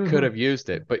then you could have used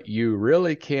it, but you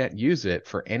really can't use it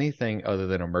for anything other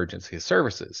than emergency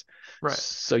services. Right.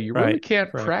 So you really can't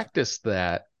practice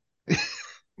that.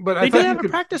 But they do have a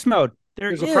practice mode.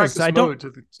 There's a practice mode.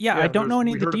 I don't know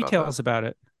any of the details about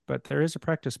it, but there is a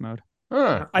practice mode.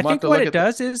 I think what it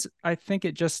does is, I think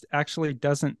it just actually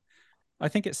doesn't, I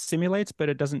think it simulates, but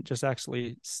it doesn't just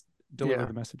actually deliver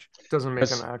the message. It doesn't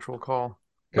make an actual call.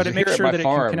 But it makes sure that it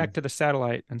can connect to the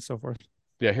satellite and so forth.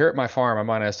 Yeah, here at my farm, I'm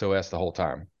on SOS the whole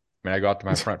time. I mean, I go out to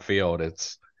my front field,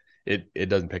 it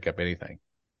doesn't pick up anything.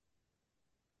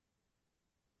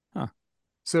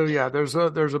 So yeah, there's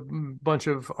a bunch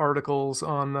of articles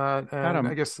on that, and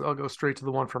I guess I'll go straight to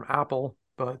the one from Apple.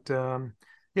 But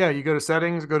you go to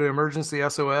settings, go to emergency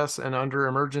SOS, and under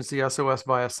emergency SOS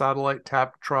via satellite,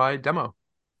 tap try demo.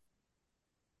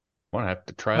 I want to have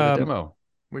to try the demo.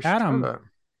 We should try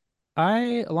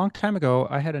that. A long time ago,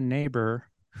 I had a neighbor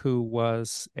who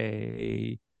was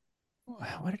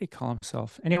what did he call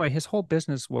himself? Anyway, his whole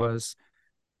business was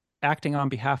acting on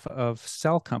behalf of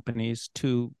cell companies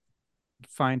to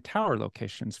find tower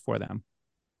locations for them.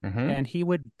 And he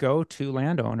would go to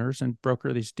landowners and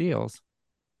broker these deals.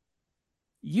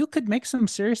 You could make some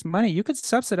serious money. You could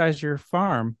subsidize your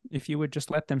farm if you would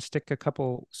just let them stick a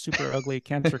couple super ugly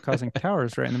cancer-causing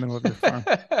towers right in the middle of your farm.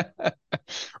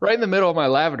 Right in the middle of my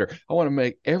lavender. I want to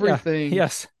make everything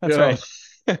yes, that's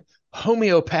right.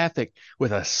 Homeopathic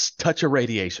with a touch of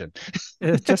radiation.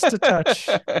 Just a touch.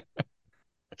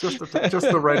 Just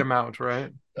the right amount,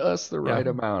 right? Just the right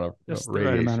amount of radiation. The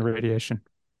right amount of radiation.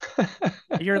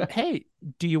 Hey,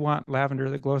 do you want lavender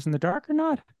that glows in the dark or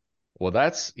not? Well,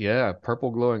 that's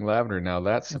purple glowing lavender. Now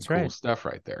that's some cool stuff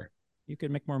right there. You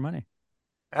could make more money.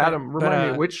 Adam,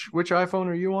 remind me, which iPhone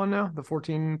are you on now? The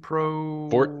 14 Pro?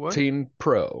 14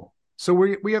 Pro. So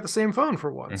we have the same phone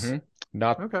for once.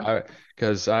 Not okay,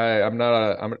 because I'm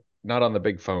not on the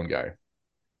big phone guy.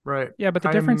 Right. Yeah, but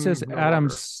the difference is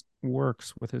Adam's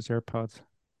works with his AirPods.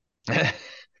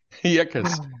 Yeah,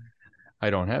 because I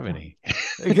don't have any.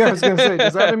 Yeah, I was gonna say,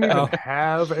 does Adam even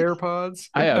have AirPods?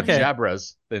 I have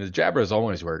Jabras. The Jabras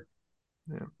always work.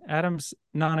 Yeah. Adam's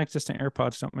non-existent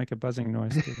AirPods don't make a buzzing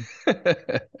noise.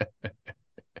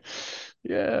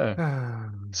 Yeah.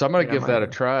 So I'm gonna give that a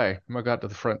try. I'm gonna go out to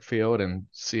the front field and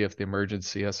see if the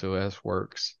emergency SOS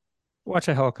works. Watch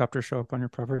a helicopter show up on your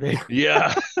property.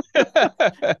 Yeah.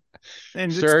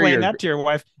 And explain that to your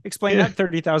wife. Explain that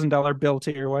 $30,000 bill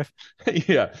to your wife.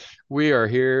 Yeah. We are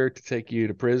here to take you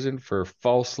to prison for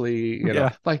falsely,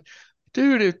 like,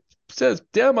 dude, it says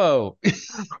demo.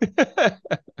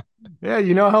 Yeah,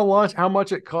 you know how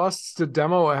much it costs to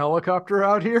demo a helicopter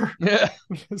out here? Yeah.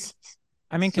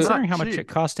 I mean, So- considering how Not much cheap. it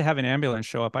costs to have an ambulance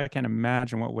show up, I can't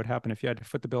imagine what would happen if you had to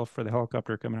foot the bill for the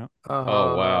helicopter coming out.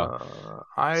 Oh, wow.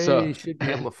 I So- should be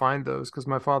able to find those because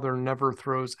my father never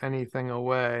throws anything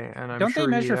away, and I'm Don't they sure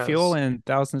measure he fuel has. in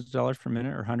thousands of dollars per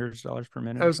minute or hundreds of dollars per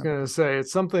minute? I or was something? gonna say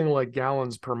it's something like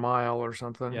gallons per mile or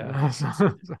something. Yeah.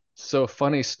 So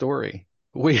funny story.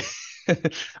 We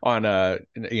on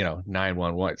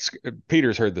 911.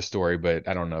 Peter's heard the story, but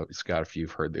I don't know, Scott, if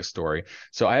you've heard this story.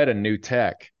 So I had a new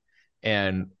tech,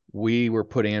 and we were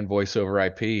putting in voice over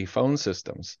IP phone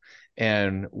systems.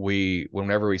 And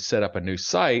whenever we set up a new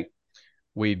site,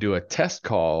 we do a test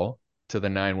call to the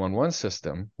 911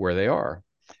 system where they are.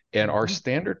 And our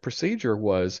standard procedure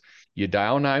was you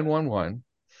dial 911,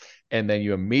 and then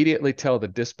you immediately tell the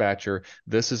dispatcher,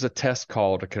 this is a test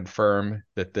call to confirm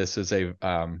that this is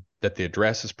that the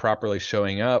address is properly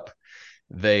showing up.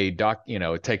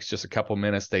 It takes just a couple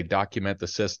minutes. They document the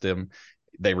system.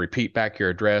 They repeat back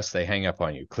your address. They hang up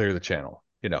on you, clear the channel,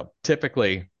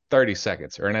 typically 30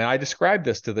 seconds. And I described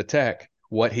this to the tech,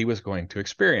 what he was going to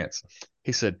experience.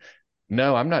 He said,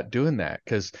 no, I'm not doing that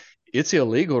because it's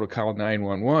illegal to call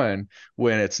 911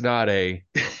 when it's not a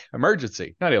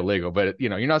emergency. Not illegal, but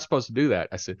you're not supposed to do that.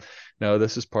 I said, no,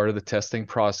 this is part of the testing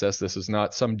process. This is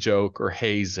not some joke or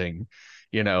hazing.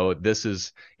 This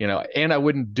is, and I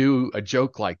wouldn't do a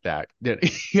joke like that.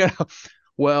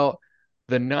 Well,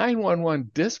 the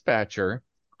 911 dispatcher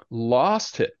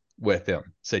lost it with him,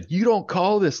 said, you don't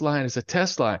call this line as a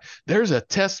test line. There's a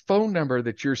test phone number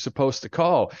that you're supposed to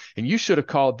call, and you should have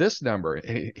called this number.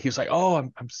 And he was like, oh,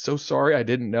 I'm so sorry. I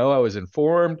didn't know. I was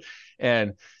informed.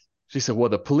 And she said, well,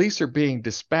 the police are being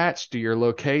dispatched to your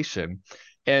location.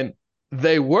 And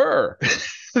they were.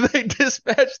 They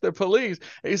dispatched the police.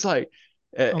 And he's like,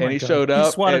 and he showed up.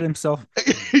 He swatted himself.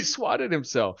 He swatted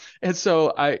himself. And so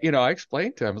I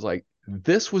explained to him, I was like,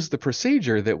 this was the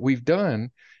procedure that we've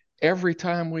done every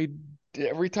time we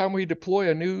deploy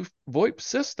a new VoIP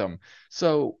system.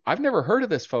 So I've never heard of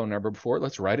this phone number before.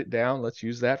 Let's write it down. Let's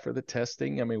use that for the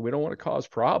testing. I mean, we don't want to cause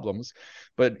problems,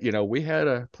 but we had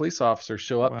a police officer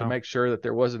show up to make sure that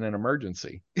there wasn't an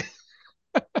emergency.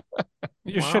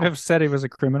 You should have said he was a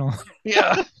criminal.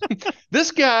 Yeah.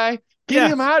 This guy, get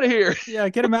him out of here. Yeah,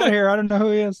 get him out of here. I don't know who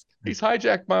he is. He's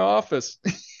hijacked my office.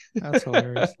 That's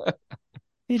hilarious.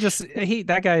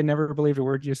 That guy never believed a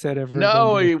word you said ever.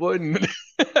 No, he wouldn't.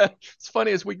 It's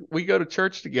funny as we go to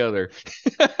church together.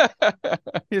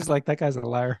 He's like, that guy's a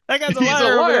liar. That guy's a He's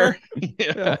liar. a liar.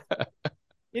 Yeah.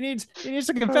 He needs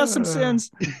to confess some sins.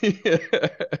 Yeah.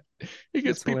 He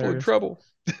gets people in trouble.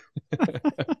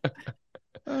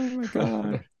 Oh my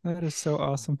God. That is so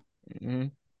awesome. Mm-hmm.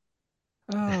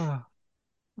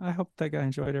 I hope that guy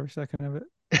enjoyed every second of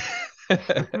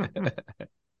it.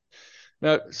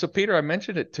 Now, so Peter, I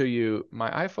mentioned it to you, my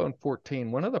iPhone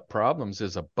 14, one of the problems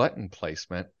is a button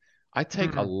placement. I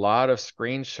take a lot of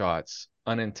screenshots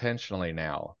unintentionally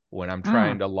now when I'm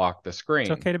trying to lock the screen.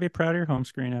 It's okay to be proud of your home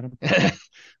screen, Adam.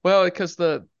 Well, because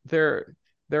they're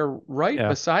right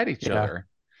beside each other.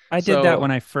 I did that when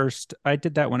I first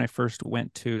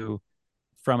went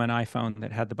from an iPhone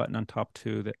that had the button on top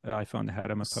to the iPhone that had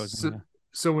them opposing.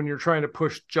 So when you're trying to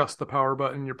push just the power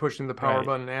button, you're pushing the power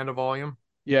button and a volume.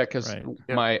 Yeah, because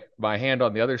my hand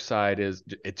on the other side is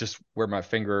just where my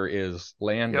finger is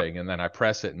landing, and then I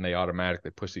press it and they automatically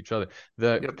push each other.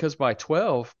 Because my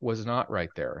 12 was not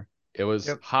right there; it was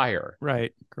higher.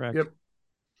 Right, correct. Yep.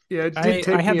 Yeah, it did take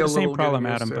I had me the a same little problem,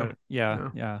 getting used Adam. to. But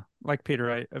yeah. Like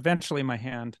Peter, eventually my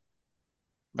hand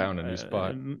found a new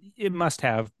spot. It must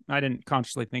have. I didn't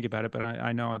consciously think about it, but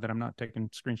I know that I'm not taking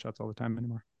screenshots all the time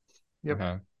anymore.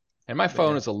 Yep. And my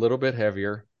phone is a little bit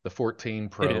heavier. The 14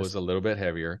 Pro is a little bit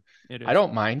heavier. I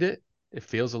don't mind it. It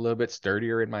feels a little bit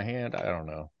sturdier in my hand. I don't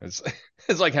know. It's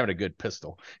like having a good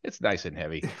pistol. It's nice and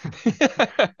heavy.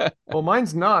 Well,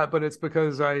 mine's not, but it's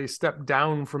because I stepped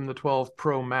down from the 12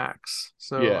 Pro Max.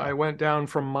 So I went down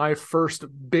from my first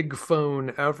big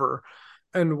phone ever.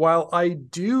 And while I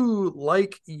do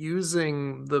like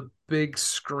using the big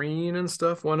screen and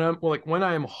stuff, when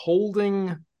I'm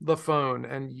holding the phone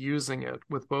and using it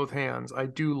with both hands, I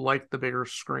do like the bigger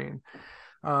screen.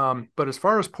 But as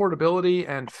far as portability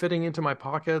and fitting into my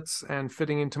pockets and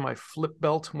fitting into my flip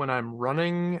belt when I'm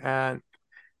running, and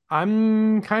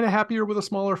I'm kind of happier with a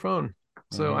smaller phone.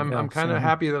 So I'm kind of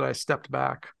happy that I stepped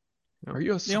back. Are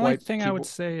you a The only thing I would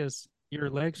say is your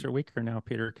legs are weaker now,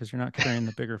 Peter, because you're not carrying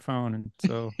the bigger phone, and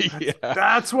so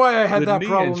that's why I had that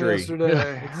problem injury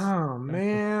yesterday. Oh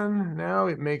man, now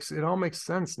it all makes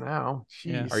sense now.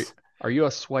 Jeez. Yeah. Are you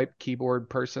a swipe keyboard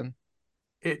person?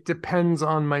 It depends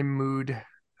on my mood.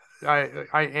 I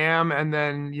am, and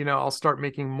then I'll start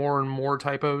making more and more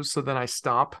typos, so then I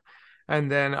stop, and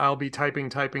then I'll be typing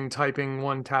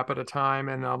one tap at a time,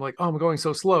 and I'm like, oh, I'm going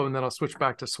so slow, and then I'll switch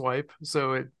back to swipe.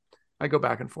 So I go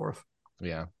back and forth.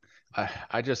 Yeah,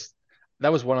 I just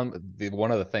that was one of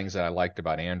the things that I liked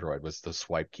about Android was the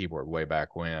swipe keyboard way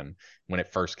back when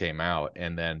it first came out,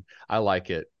 and then I like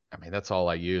it. I mean, that's all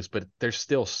I use, but there's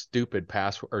still stupid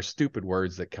password or stupid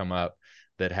words that come up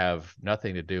that have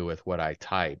nothing to do with what I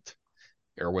typed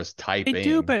or was typing. They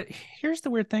do, but here's the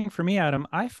weird thing for me, Adam.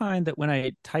 I find that when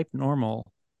I type normal,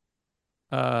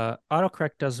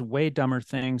 autocorrect does way dumber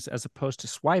things as opposed to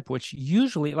swipe, which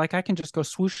usually, like, I can just go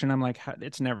swoosh and I'm like,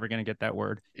 it's never going to get that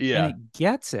word. Yeah. And it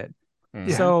gets it.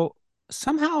 Mhm. So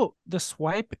somehow the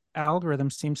swipe algorithm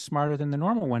seems smarter than the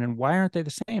normal one. And why aren't they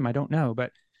the same? I don't know,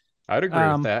 but I'd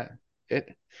agree with that.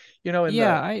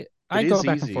 I go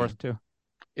back and forth too.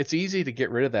 It's easy to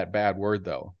get rid of that bad word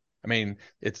though. I mean,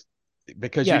 it's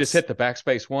because you just hit the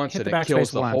backspace once and it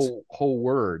kills the whole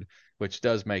word, which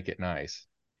does make it nice.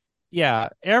 Yeah,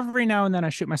 every now and then I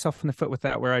shoot myself in the foot with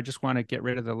that, where I just want to get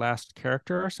rid of the last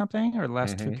character or something, or the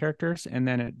last two characters, and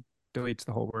then it deletes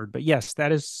the whole word. But yes,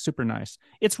 that is super nice.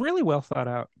 It's really well thought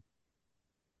out.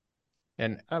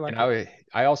 And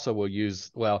I also will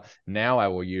use, now I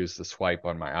will use the swipe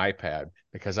on my iPad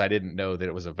because I didn't know that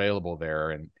it was available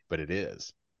there, but it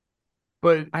is.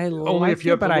 But I only if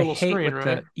you have the little screen,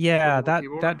 right?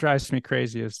 That drives me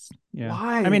crazy.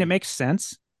 Why? I mean, it makes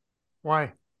sense.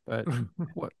 Why? But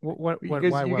what?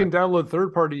 Because you can download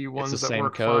third-party ones that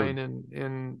work fine, and you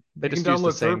can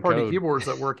download third-party keyboards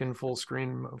that work in full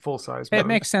screen, full size. It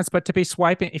makes sense, but to be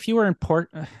swiping, if you're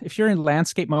in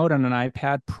landscape mode on an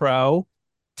iPad Pro,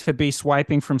 to be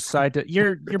swiping from side to,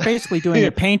 you're basically doing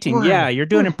a painting. Yeah, you're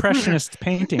doing impressionist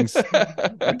paintings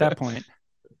at that point.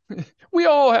 We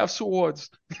all have swords.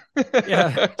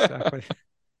 Yeah, exactly.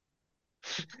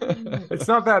 It's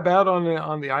not that bad on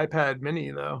the iPad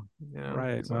Mini though.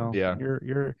 Right. So, well, yeah,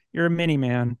 you're a mini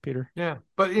man, Peter. Yeah,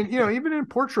 but even in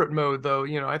portrait mode though,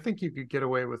 I think you could get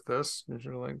away with this.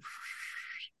 You're like,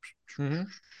 so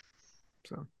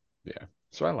yeah.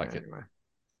 So I like it.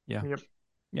 Yeah. Yep.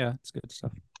 Yeah, it's good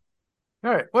stuff.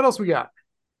 All right, what else we got?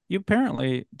 You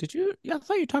apparently did you? Yeah, I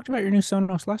thought you talked about your new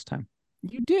Sonos last time.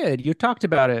 You did. You talked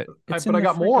about it. But I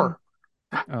got more.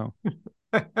 Oh.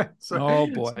 Oh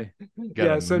boy.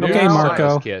 Yeah. So okay,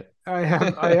 Marco. I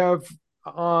have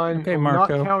on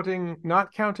Marco.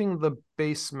 not counting the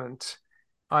basement.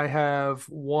 I have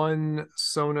one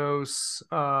Sonos.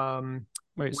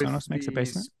 Wait, Sonos makes a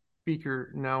basement?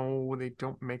 Speaker. No, they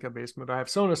don't make a basement. I have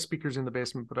Sonos speakers in the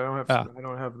basement, but I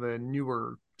don't have the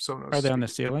newer Sonos. Are they on the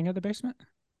ceiling of the basement?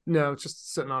 No, it's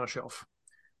just sitting on a shelf.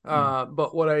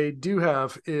 But what I do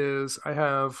have is I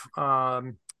have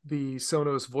the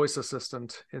Sonos voice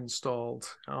assistant installed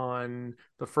on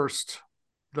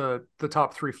the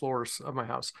top 3 floors of my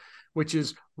house, which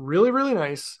is really, really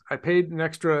nice. I paid an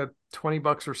extra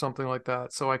 $20 or something like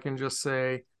that, so I can just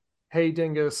say, hey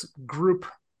Dingus, group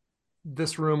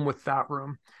this room with that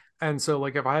room. And so,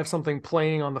 like, if I have something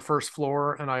playing on the first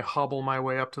floor and I hobble my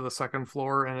way up to the second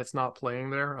floor and it's not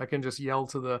playing there, I can just yell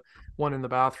to the one in the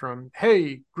bathroom,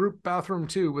 hey, group bathroom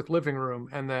 2 with living room.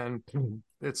 And then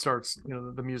it starts,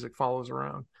 the music follows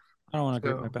around. I don't want to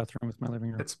group my bathroom with my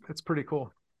living room. It's pretty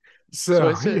cool.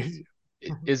 So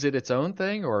is it its own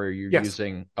thing, or are you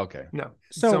using? Okay. No.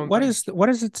 So what is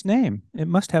its name? It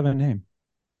must have a name.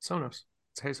 Sonos.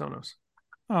 It's Hey Sonos.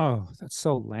 Oh, that's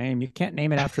so lame. You can't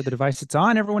name it after the device it's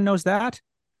on. Everyone knows that.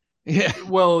 Yeah.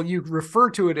 Well, you refer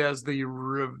to it as the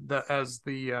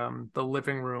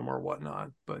living room or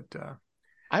whatnot, but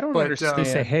I don't understand. You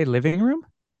say, "Hey, living room."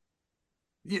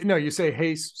 No, you say,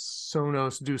 "Hey,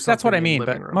 Sonos, do something." That's what I mean.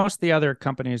 But most of the other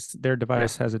companies, their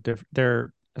device has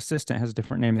their assistant has a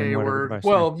different name than whatever device.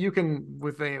 Well, you can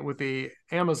with the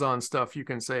Amazon stuff, you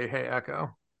can say, "Hey,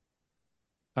 Echo."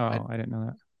 Oh, I didn't know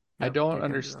that. I don't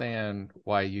understand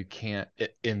why you can't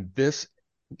in this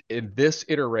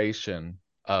iteration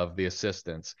of the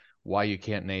assistants, why you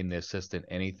can't name the assistant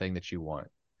anything that you want,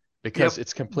 because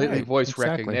it's completely voice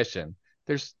recognition.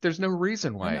 There's no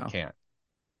reason why it can't.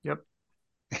 Yep.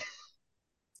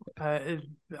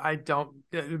 I don't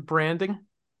branding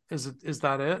is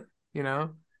that it?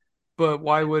 But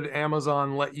why would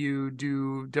Amazon let you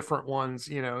do different ones?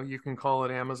 You can call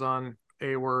it Amazon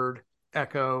A-word,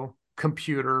 Echo,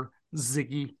 computer,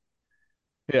 Ziggy.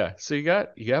 Yeah, so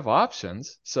you have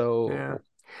options. So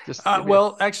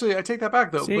well, actually, I take that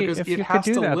back though, because it has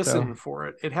to listen for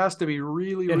it. It has to be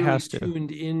really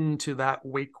tuned into that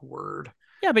wake word.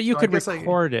 Yeah, but you could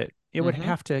record it. It would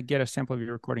have to get a sample of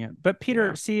you recording it. But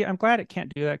Peter, see, I'm glad it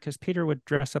can't do that, because Peter would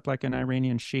dress up like an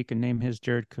Iranian sheik and name his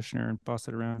Jared Kushner and boss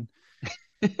it around.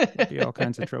 It'd be all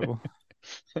kinds of trouble.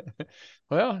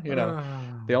 Well,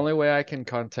 the only way I can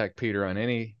contact Peter on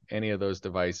any of those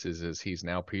devices is he's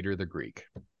now Peter the Greek.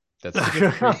 That's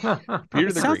Peter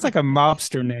it sounds like a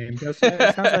mobster name, doesn't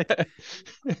it?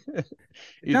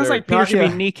 It sounds like Peter should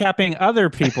be kneecapping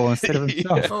other people instead of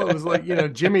himself. Oh, it was like,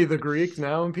 Jimmy the Greek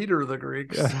now and Peter the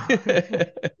Greek. So.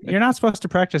 You're not supposed to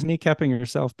practice kneecapping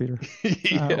yourself, Peter.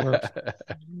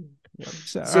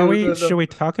 So should we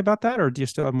talk about that, or do you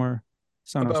still have more?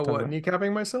 About what,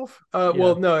 kneecapping myself?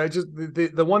 Well, no, I just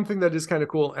the one thing that is kind of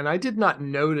cool, and I did not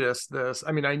notice this.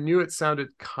 I mean, I knew it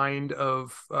sounded kind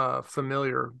of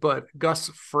familiar, but Gus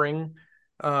Fring,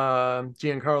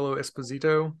 Giancarlo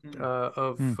Esposito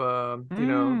of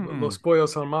Los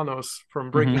Pollos Hermanos from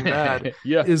Breaking Bad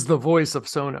is the voice of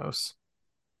Sonos.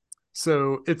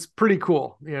 So it's pretty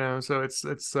cool, so it's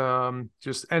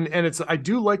just and it's I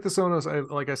do like the Sonos.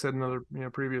 Like I said in another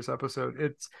previous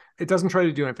episode, it doesn't try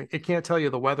to do anything. It can't tell you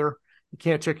the weather, it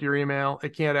can't check your email,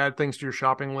 it can't add things to your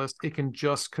shopping list. It can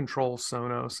just control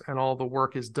Sonos, and all the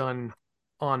work is done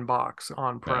on box,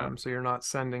 on prem. So you're not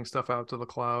sending stuff out to the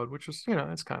cloud, which is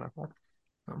it's kind of cool.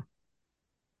 So.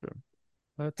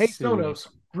 Hey, see. Sonos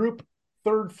group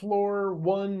 3rd floor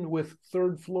 1 with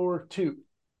 3rd floor 2.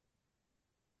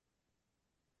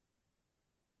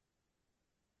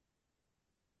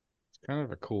 Kind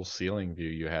of a cool ceiling view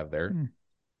you have there.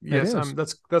 Yes,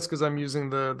 that's because I'm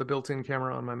using the built-in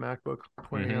camera on my MacBook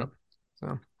pointing up.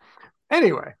 So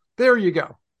anyway, there you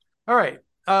go. All right.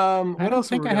 What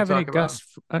else? I have any Gus.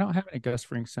 I don't have any Gus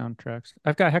Fring soundtracks.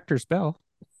 I've got Hector's Bell.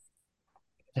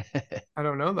 I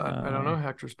don't know that. I don't know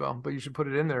Hector's Bell, but you should put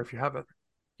it in there if you have it.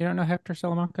 You don't know Hector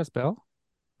Salamanca's Bell?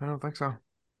 I don't think so.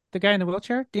 The guy in the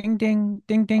wheelchair? Ding, ding,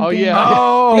 ding, ding. Oh, ding. yeah.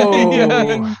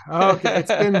 Oh, okay. It's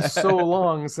been so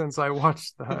long since I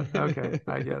watched that. Okay.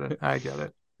 I get it. I get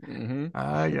it.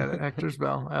 Hector's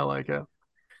Bell. I like it.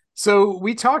 So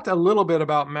we talked a little bit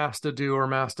about Masta Do or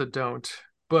Masta Don't,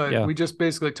 but we just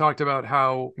basically talked about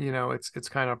how, it's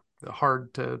kind of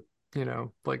hard to,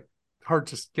 hard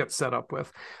to get set up with.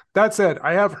 That said,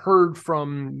 I have heard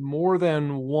from more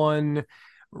than one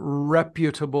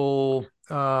reputable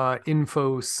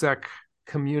infosec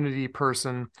community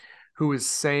person who is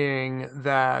saying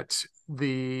that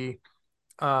there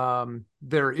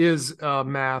is a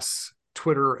mass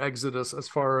Twitter exodus as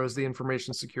far as the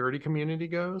information security community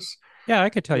goes. Yeah, I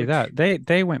could tell you that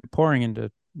they went pouring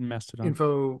into Mastodon.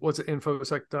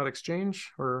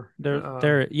 Infosec.exchange or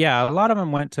there a lot of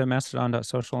them went to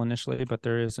Mastodon.social initially, but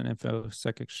there is an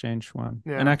Infosec exchange one,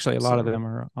 and actually a lot of them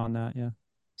are on that.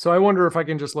 So I wonder if I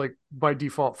can just by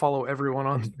default follow everyone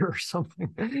on there or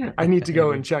something. I need to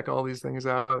go and check all these things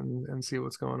out and see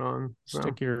what's going on.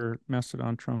 Stick your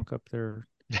Mastodon trunk up there.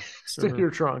 Stick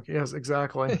your trunk. Yes,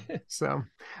 exactly. So,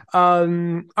 all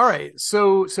right.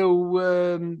 So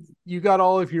you got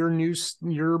all of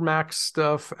your Mac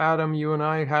stuff. Adam, you and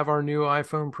I have our new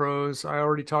iPhone Pros. I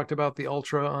already talked about the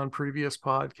Ultra on previous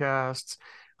podcasts.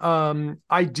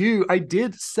 I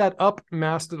did set up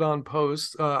Mastodon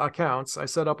post accounts. I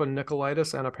set up a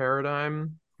Nicolaitis and a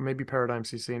Paradigm, maybe Paradigm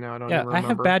CC now. I don't even remember. I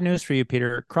have bad news for you,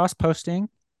 Peter. Cross posting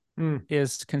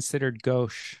is considered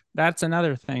gauche. That's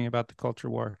another thing about the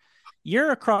culture war.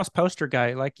 You're a cross poster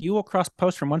guy. Like, you will cross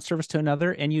post from one service to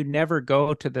another, and you never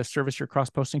go to the service you're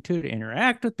cross posting to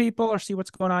interact with people or see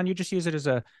what's going on. You just use it as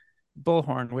a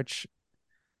bullhorn, which,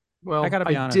 I gotta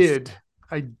be honest.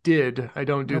 I did. I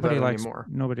don't do that anymore.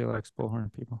 Nobody likes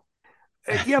bullhorn people.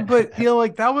 Yeah, but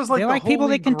that was like they like people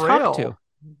they can talk to.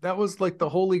 That was like the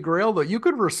holy grail, though. You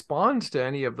could respond to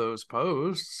any of those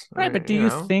posts, right? But do you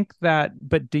think that?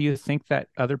 But do you think that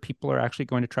other people are actually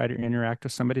going to try to interact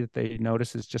with somebody that they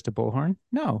notice is just a bullhorn?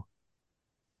 No,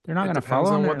 they're not going to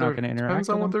follow them. They're not going to interact. Depends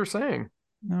on what they're saying.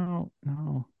 No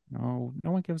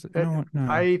one gives it. No.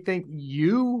 I think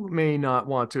you may not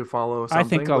want to follow something. I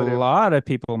think a lot of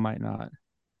people might not.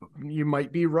 You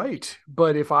might be right,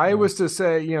 but if I was to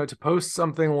say, to post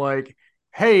something like,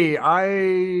 "Hey,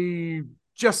 I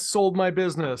just sold my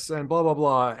business and blah blah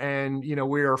blah," and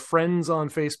we are friends on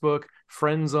Facebook,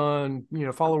 friends on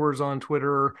followers on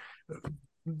Twitter,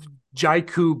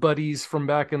 Jaiku buddies from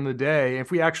back in the day. If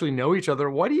we actually know each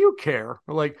other, why do you care?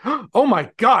 We're like, oh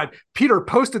my God, Peter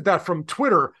posted that from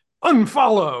Twitter.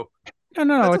 Unfollow.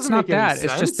 No, it's not that.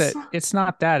 It's just that it's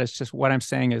not that. It's just what I'm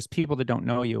saying is people that don't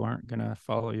know you aren't going to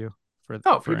follow you.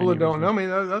 People that don't know me,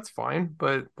 that's fine.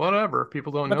 But whatever.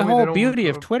 People don't know me. But the whole beauty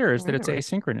of Twitter is that it's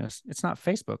asynchronous. It's not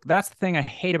Facebook. That's the thing I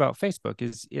hate about Facebook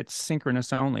is it's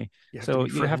synchronous only. So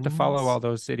you have to follow all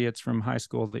those idiots from high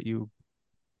school that you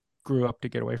grew up to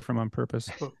get away from on purpose.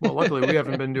 Well, luckily we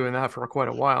haven't been doing that for quite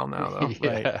a while now, though.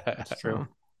 Right. That's true.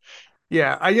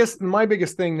 Yeah, I guess my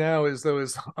biggest thing now is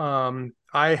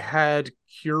I had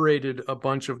curated a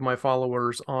bunch of my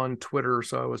followers on Twitter,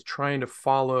 so I was trying to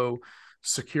follow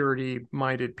security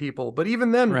minded people. But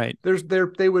even then, Right.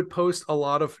 they would post a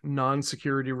lot of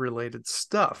non-security related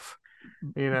stuff,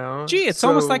 Gee, it's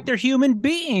almost like they're human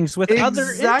beings with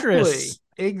other interests.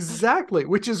 Exactly,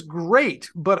 which is great,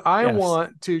 but I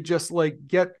want to just like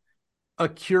get a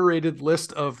curated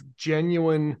list of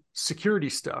genuine security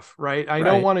stuff, right? I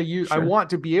don't want to use, I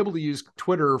want to be able to use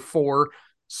Twitter for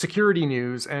security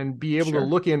news and be able to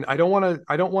look in. I don't want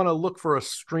to look for a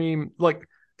stream. Like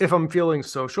if I'm feeling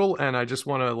social and I just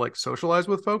want to like socialize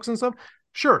with folks and stuff,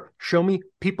 sure. Show me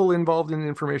people involved in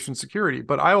information security,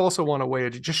 but I also want a way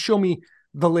to just show me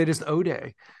the latest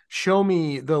O-Day. Show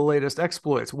me the latest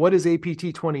exploits. What is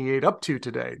APT28 up to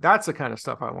today? That's the kind of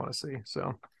stuff I want to see.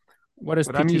 So what is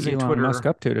I'm using Elon Twitter. Musk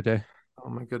up to today? Oh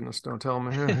my goodness, don't tell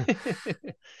me.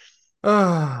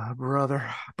 Brother.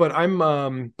 But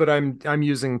I'm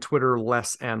using Twitter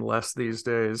less and less these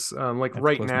days. Like that's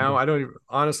right now, I don't even,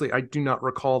 honestly, I do not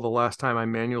recall the last time I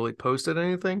manually posted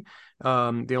anything.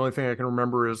 The only thing I can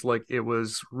remember is like it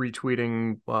was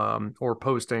retweeting or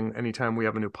posting anytime we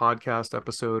have a new podcast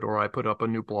episode or I put up a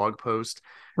new blog post.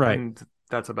 Right. And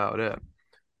that's about it.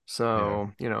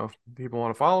 So, if people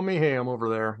want to follow me, hey, I'm over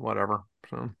there, whatever.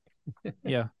 So,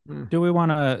 yeah. Do we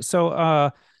want to? So,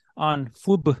 on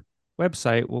FWB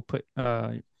website, we'll put.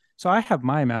 So I have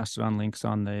my Mastodon links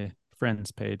on the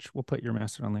friends page. We'll put your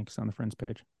Mastodon links on the friends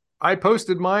page. I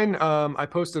posted mine. I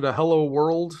posted a Hello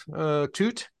World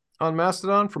toot on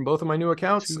Mastodon from both of my new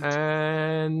accounts,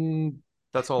 and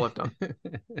that's all I've done.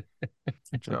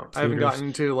 So I haven't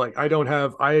gotten to like I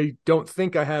don't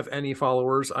think I have any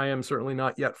followers. I am certainly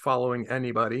not yet following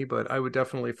anybody, but I would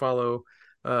definitely follow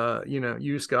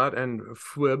you, Scott, and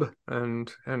FWB and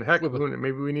heck,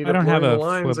 maybe we need a Blurring the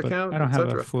Lines account. I don't have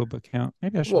a FWB account.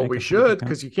 Maybe I should. Well, we should,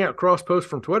 because you can't cross post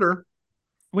from Twitter.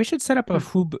 We should set up a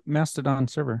FWB Mastodon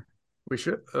server. We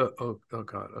should. Oh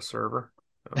God, a server.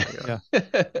 Oh my God. Yeah.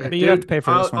 But you have to pay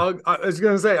for this one. I was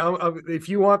going to say, if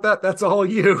you want that, that's all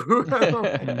you.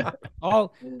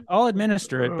 I'll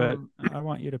administer it, but I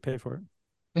want you to pay for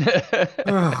it.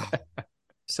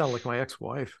 Sound like my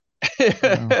ex-wife.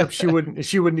 She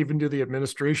wouldn't even do the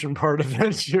administration part of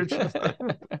it.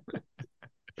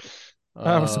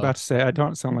 I was about to say I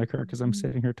don't sound like her because I'm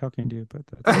sitting here talking to you, but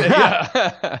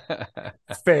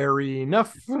that's fair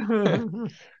enough.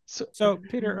 So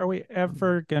Peter, are we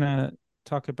ever gonna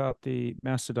talk about the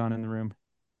mastodon in the room,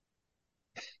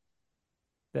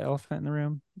 the elephant in the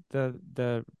room,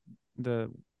 the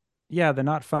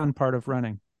not fun part of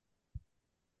running?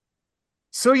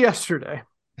 So yesterday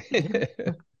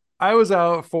I was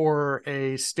out for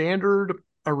a standard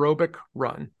aerobic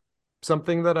run,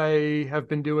 something that I have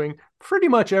been doing pretty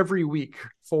much every week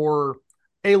for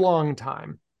a long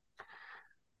time.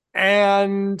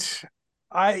 And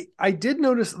I did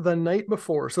notice the night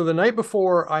before. So the night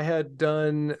before I had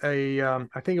done I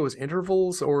think it was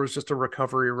intervals or it was just a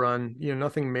recovery run,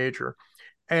 nothing major.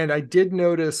 And I did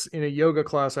notice in a yoga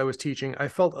class I was teaching, I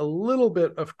felt a little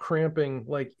bit of cramping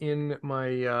like in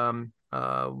my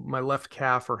my left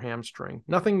calf or hamstring.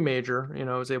 Nothing major,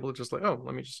 I was able to just like,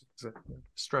 let me just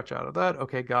stretch out of that.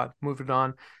 Okay, moved it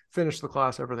on, finished the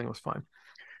class, everything was fine.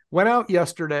 Went out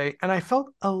yesterday and I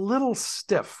felt a little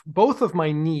stiff. Both of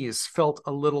my knees felt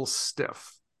a little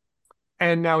stiff.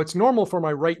 And now it's normal for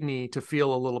my right knee to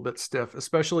feel a little bit stiff,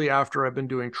 especially after I've been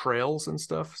doing trails and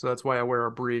stuff. So that's why I wear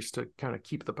a brace to kind of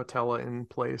keep the patella in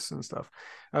place and stuff.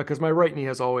 Because my right knee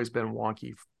has always been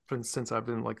wonky since I've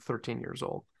been like 13 years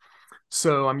old.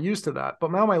 So I'm used to that.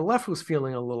 But now my left was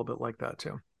feeling a little bit like that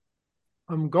too.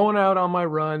 I'm going out on my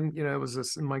run.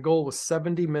 My goal was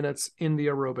 70 minutes in the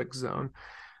aerobic zone.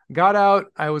 Got out,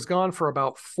 I was gone for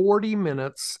about 40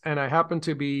 minutes, and I happened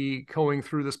to be going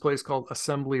through this place called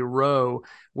Assembly Row,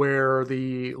 where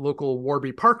the local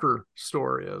Warby Parker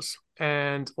store is.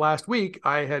 And last week,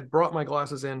 I had brought my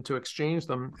glasses in to exchange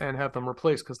them and have them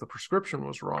replaced because the prescription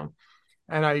was wrong.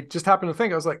 And I just happened to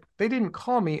think, I was like, they didn't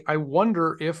call me. I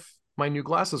wonder if my new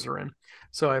glasses are in.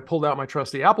 So I pulled out my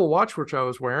trusty Apple Watch, which I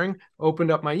was wearing,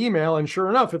 opened up my email, and sure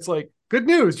enough, it's like, good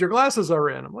news, your glasses are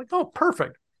in. I'm like, oh,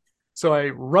 perfect. So I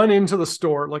run into the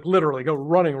store, like literally go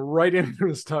running right into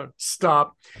the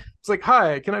stop. It's like,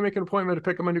 hi, can I make an appointment to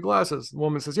pick up my new glasses? The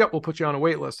woman says, yep, we'll put you on a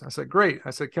wait list. I said, great.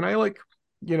 I said, can I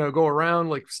go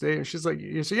around, stay? And she's like,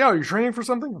 you say, yeah, you're training for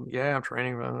something? I'm like, yeah, I'm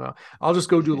training. I'll just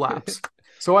go do laps.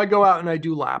 So I go out and I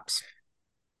do laps.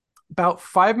 About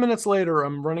 5 minutes later,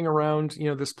 I'm running around,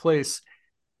 this place.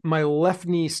 my left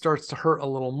knee starts to hurt a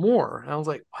little more. And I was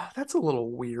like, wow, that's a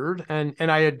little weird. And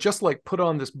I had just like put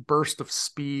on this burst of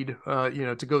speed,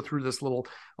 to go through this little,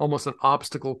 almost an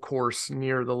obstacle course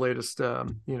near the latest, a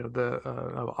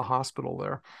hospital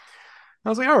there. I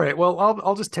was like, all right, well,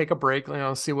 I'll just take a break,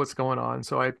 see what's going on.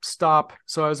 So I stop.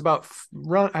 So I was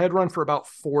I had run for about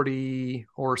 40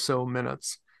 or so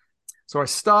minutes. So I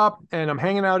stop and I'm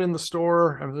hanging out in the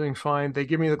store. Everything's fine. They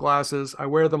give me the glasses. I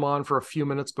wear them on for a few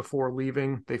minutes before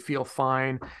leaving. They feel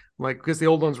fine, because the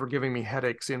old ones were giving me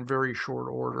headaches in very short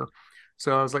order.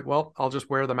 So I was like, well, I'll just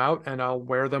wear them out and I'll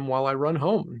wear them while I run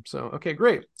home. So, okay,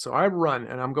 great. So I run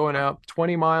and I'm going out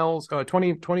 20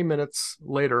 minutes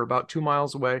later, about 2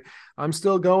 miles away. I'm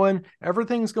still going.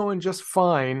 Everything's going just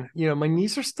fine. My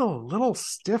knees are still a little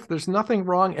stiff. There's nothing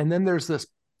wrong. And then there's this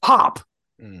pop.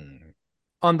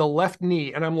 On the left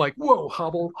knee. And I'm like, whoa,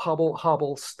 hobble, hobble,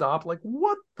 hobble, stop. Like,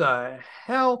 what the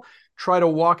hell? Try to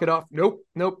walk it off. Nope,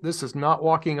 this is not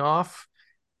walking off.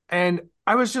 And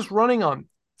I was just running on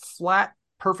flat,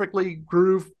 perfectly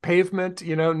grooved pavement,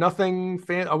 nothing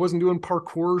I wasn't doing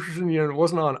parkour, it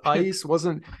wasn't on ice,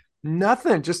 wasn't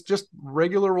nothing, just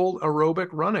regular old aerobic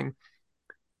running.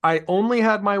 I only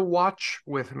had my watch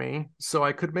with me, so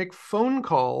I could make phone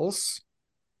calls,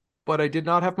 but I did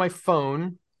not have my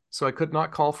phone. So I could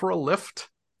not call for a lift.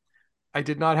 I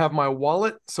did not have my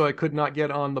wallet, so I could not get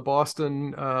on the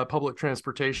Boston public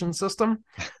transportation system.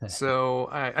 So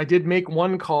I did make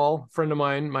one call. A friend of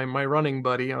mine, my running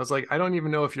buddy, I was like, I don't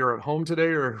even know if you're at home today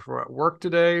or if we're at work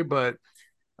today, but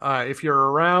if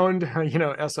you're around,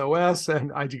 SOS.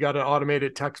 And I got an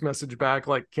automated text message back,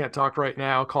 like, can't talk right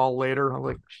now, call later. I'm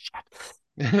like,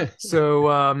 shit.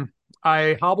 So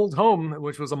I hobbled home,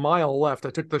 which was a mile left.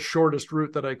 I took the shortest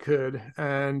route that I could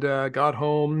and got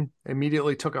home,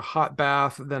 immediately took a hot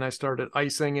bath. Then I started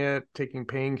icing it, taking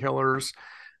painkillers.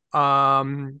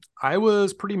 I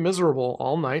was pretty miserable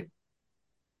all night.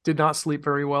 Did not sleep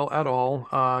very well at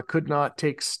all. Could not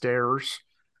take stairs.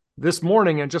 This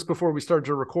morning, and just before we started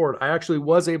to record, I actually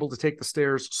was able to take the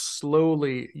stairs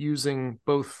slowly using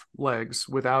both legs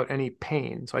without any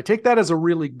pain. So I take that as a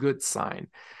really good sign.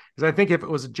 Because I think if it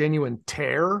was a genuine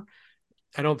tear,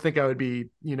 I don't think I would be,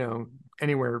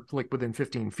 anywhere like within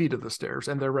 15 feet of the stairs.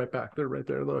 And they're right back. They're right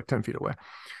there. They're like 10 feet away.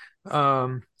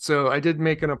 So I did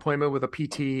make an appointment with a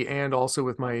PT and also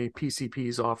with my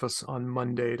PCP's office on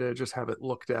Monday to just have it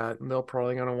looked at. And they're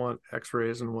probably going to want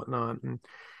x-rays and whatnot. And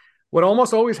what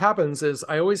almost always happens is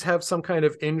I always have some kind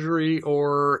of injury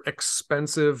or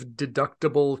expensive,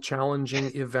 deductible,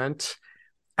 challenging event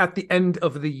at the end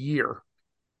of the year.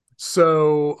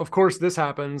 So, of course, this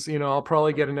happens, I'll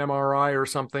probably get an MRI or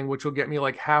something, which will get me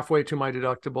like halfway to my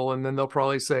deductible. And then they'll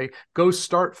probably say, go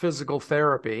start physical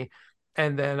therapy.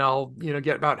 And then I'll,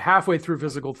 get about halfway through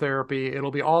physical therapy. It'll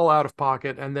be all out of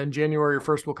pocket. And then January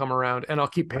 1st will come around and I'll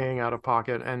keep paying out of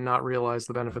pocket and not realize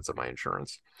the benefits of my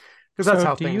insurance. Because that's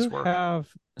how things work.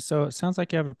 So it sounds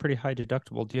like you have a pretty high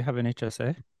deductible. Do you have an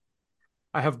HSA?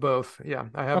 I have both. Yeah,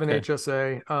 I have an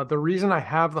HSA. The reason I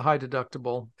have the high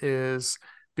deductible is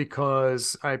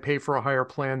because I pay for a higher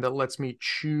plan that lets me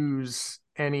choose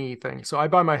anything. So I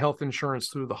buy my health insurance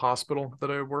through the hospital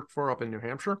that I work for up in New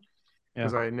Hampshire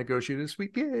because I negotiated a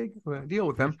sweet gig deal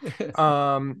with them.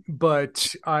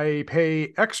 But I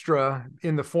pay extra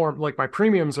in the form, like my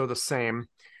premiums are the same,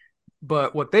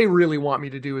 but what they really want me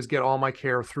to do is get all my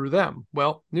care through them.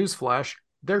 Well, newsflash,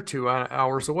 they're 2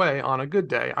 hours away on a good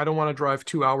day. I don't want to drive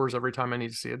 2 hours every time I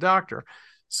need to see a doctor.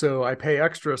 So I pay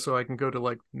extra so I can go to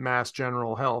like Mass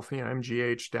General Health,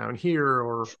 MGH down here,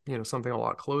 or, something a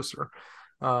lot closer.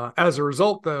 As a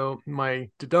result, though, my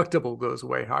deductible goes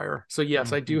way higher. So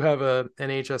yes, I do have an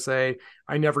HSA.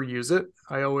 I never use it.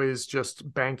 I always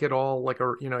just bank it all like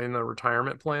in a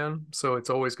retirement plan. So it's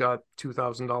always got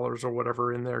 $2,000 or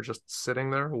whatever in there, just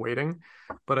sitting there waiting.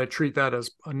 But I treat that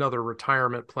as another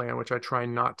retirement plan, which I try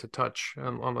not to touch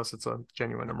unless it's a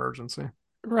genuine emergency.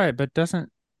 Right. But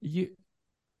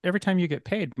every time you get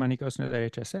paid, money goes into the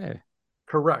HSA.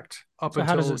 Correct. So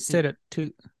how does it sit at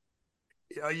two?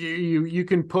 You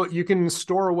can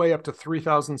store away up to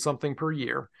 3,000 something per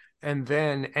year, and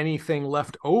then anything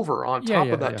left over on top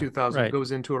of that 2,000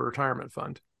 goes into a retirement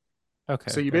fund.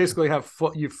 Okay. So you basically have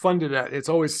you funded at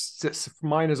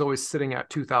mine is always sitting at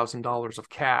 $2,000 of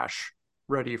cash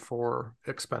ready for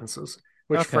expenses,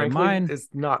 which frankly is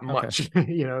not much.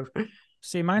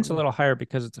 See, mine's a little higher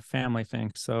because it's a family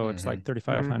thing, so it's like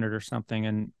 3,500 or something,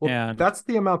 and that's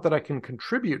the amount that I can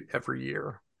contribute every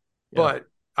year, but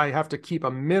I have to keep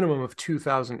a minimum of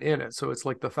 2,000 in it. So it's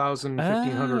like the 1,000,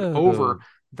 1,500 over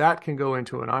that can go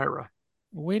into an IRA.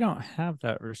 We don't have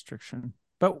that restriction,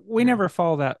 but we never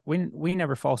fall that we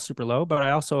never fall super low. But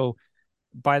I also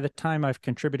by the time I've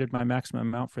contributed my maximum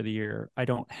amount for the year, I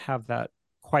don't have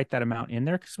quite that amount in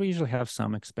there, because we usually have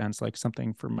some expense, like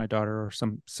something for my daughter, or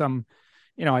some,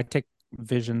 I take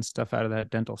vision stuff out of that,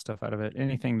 dental stuff out of it,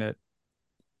 anything that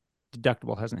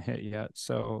deductible hasn't hit yet.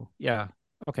 So yeah.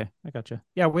 Okay. I got you.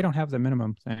 Yeah. We don't have the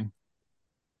minimum thing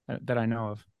that I know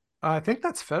of. I think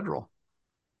that's federal.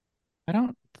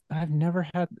 I've never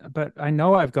had, but I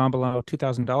know I've gone below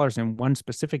 $2,000 in one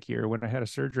specific year when I had a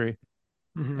surgery,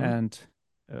 and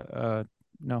no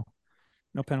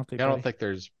penalty. I don't think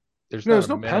there's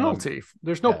no penalty.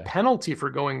 There's no penalty for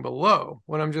going below.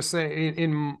 What I'm just saying,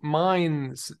 in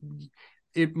my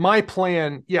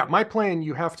plan,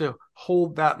 you have to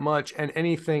hold that much, and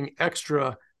anything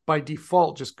extra by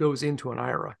default just goes into an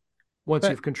IRA once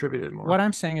you've contributed more. What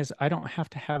I'm saying is I don't have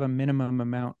to have a minimum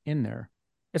amount in there.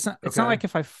 It's not like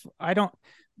if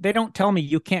they don't tell me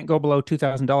you can't go below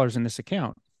 $2,000 in this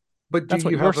account. But that's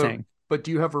what you're saying. But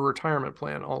do you have a retirement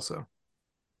plan also?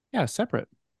 Yeah, separate.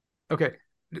 Okay.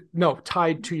 No,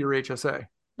 tied to your HSA.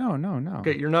 No.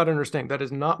 Okay, you're not understanding. That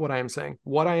is not what I am saying.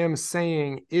 What I am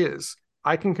saying is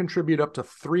I can contribute up to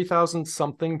 $3,000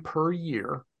 something per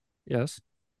year. Yes.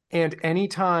 And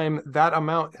anytime that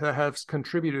amount that has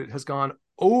contributed has gone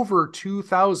over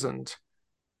 $2,000,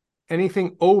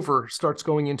 anything over starts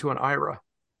going into an IRA.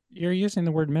 You're using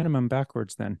the word minimum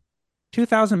backwards then.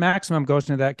 $2,000 maximum goes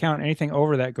into that account. Anything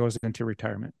over that goes into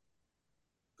retirement.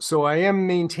 So I am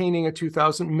maintaining a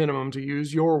 $2,000 minimum, to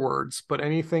use your words, but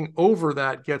anything over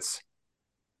that gets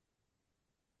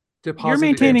deposited. You're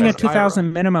maintaining a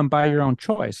 $2,000 minimum by your own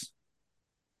choice.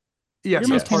 Yes,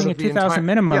 you're maintaining a $2,000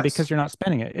 minimum because you're not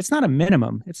spending it. It's not a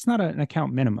minimum. It's not an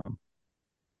account minimum.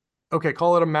 Okay,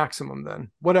 call it a maximum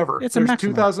then. Whatever. It's a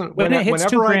maximum. 2,000.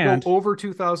 Whenever I go over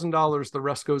 $2,000, the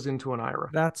rest goes into an IRA.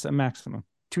 That's a maximum.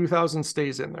 2,000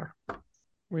 stays in there.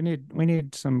 We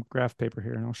need some graph paper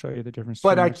here, and I'll show you the difference.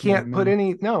 But I can't put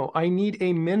any. No, I need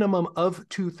a minimum of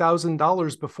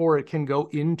 $2,000 before it can go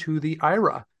into the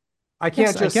IRA. I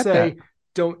can't just say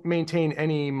don't maintain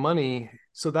any money.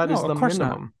 So that is the minimum.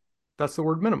 Not. That's the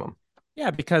word minimum.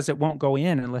 Yeah, because it won't go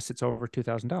in unless it's over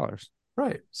 $2,000.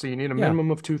 Right. So you need a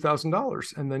minimum of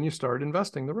 $2,000, and then you start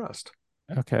investing the rest.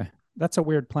 Okay. That's a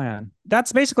weird plan.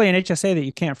 That's basically an HSA that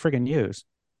you can't friggin' use.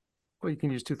 Well, you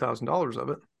can use $2,000 of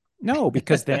it. No,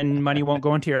 because then money won't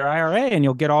go into your IRA and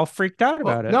you'll get all freaked out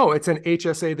about it. No, it's an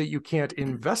HSA that you can't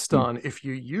invest on if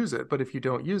you use it. But if you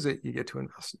don't use it, you get to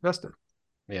invest it.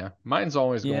 Yeah. Mine's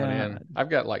always going in.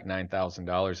 I've got like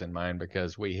 $9,000 in mine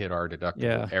because we hit our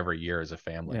deductible every year as a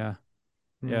family. Yeah.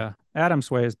 Yeah.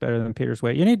 Adam's way is better than Peter's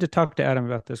way. You need to talk to Adam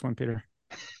about this one, Peter.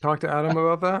 Talk to Adam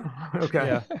about that? Okay.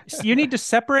 Yeah. You need to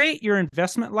separate your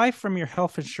investment life from your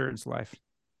health insurance life.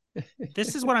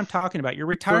 This is what I'm talking about. Your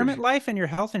retirement life and your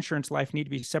health insurance life need to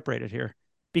be separated here,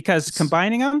 because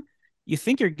combining them, you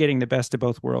think you're getting the best of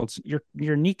both worlds. You're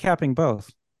kneecapping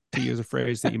both, to use a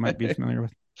phrase that you might be familiar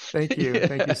with. Thank you.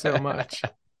 Thank you so much.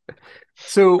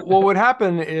 So what would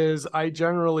happen is I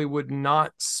generally would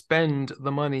not spend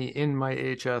the money in my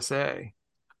HSA.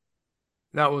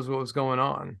 That was what was going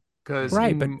on. Because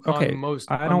I don't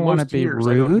want to be rude.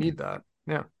 I don't need that.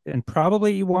 Yeah. And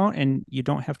probably you won't, and you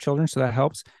don't have children, so that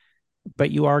helps.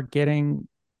 But you're not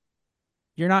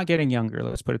getting younger.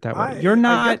 Let's put it that way. You're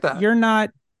not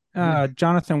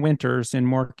Jonathan Winters in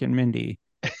Mork and Mindy.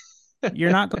 You're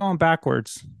not going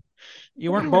backwards.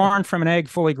 You weren't born from an egg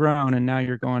fully grown, and now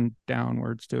you're going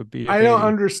downwards to be. I don't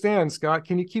understand, Scott.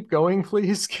 Can you keep going,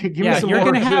 please? Give me some you're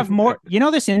going to have more. You know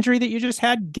this injury that you just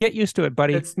had? Get used to it,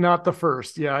 buddy. It's not the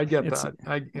first. Yeah, I get that.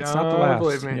 It's not the last.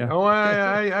 Believe me. Yeah.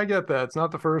 I get that. It's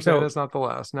not the first, and it's not the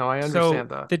last. No, I understand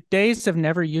that. The days of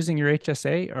never using your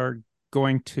HSA are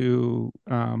going to.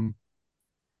 I'm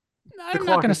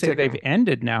not going to say they've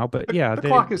ended now, but yeah, the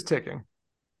clock is ticking.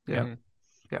 Yeah.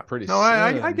 Pretty. No,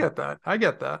 I get that. I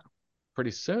get that.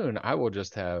 Pretty soon, I will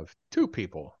just have 2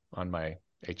 people on my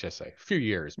HSA. A few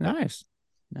years. Nice.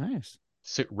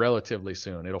 Relatively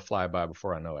soon. It'll fly by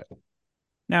before I know it.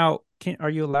 Now, are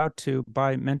you allowed to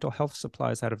buy mental health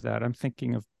supplies out of that? I'm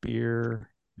thinking of beer.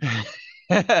 I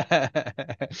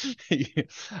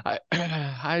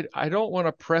don't want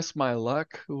to press my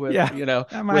luck with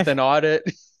with an audit.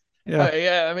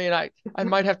 Yeah. I mean, I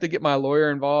might have to get my lawyer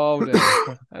involved. And,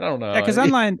 I don't know. Because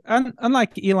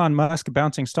unlike Elon Musk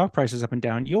bouncing stock prices up and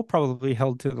down, you'll probably be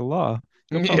held to the law.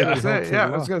 I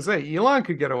was going to say Elon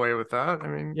could get away with that. I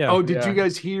mean, you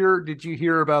guys hear? Did you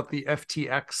hear about the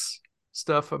FTX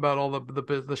stuff, about all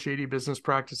the shady business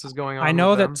practices going on? I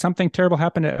know that something terrible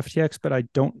happened at FTX, but I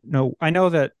don't know. I know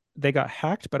that they got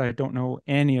hacked, but I don't know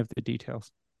any of the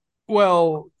details.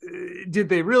 Well, did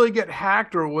they really get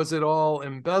hacked, or was it all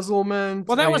embezzlement?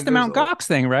 Well, that was the Mt. Gox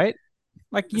thing, right?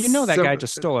 Like, that guy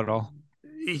just stole it all.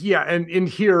 Yeah, and in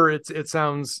here it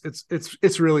sounds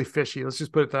it's really fishy. Let's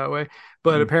just put it that way.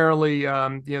 But apparently,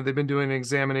 they've been doing an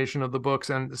examination of the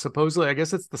books, and supposedly, I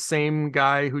guess it's the same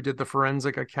guy who did the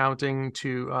forensic accounting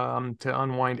to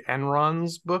unwind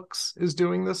Enron's books is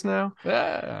doing this now,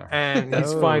 and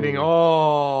he's finding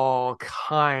all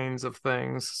kinds of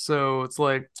things. So it's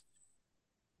like,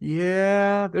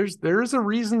 yeah, there's a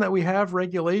reason that we have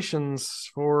regulations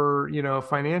for,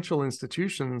 financial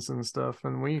institutions and stuff,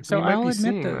 and we might be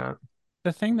seeing that.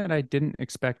 The thing that I didn't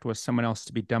expect was someone else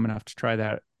to be dumb enough to try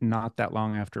that not that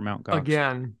long after Mount Gox.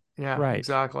 Again, yeah, right.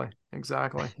 Exactly.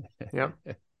 Yep.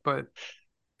 But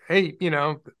hey,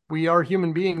 we are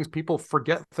human beings. People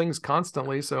forget things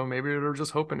constantly, so maybe they're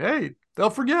just hoping, hey, they'll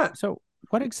forget. So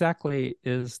what exactly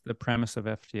is the premise of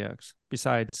FTX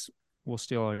besides we'll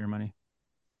steal all your money?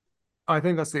 I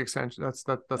think that's the extension. That's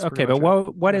okay. But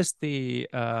what is the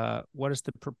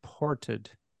purported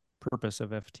purpose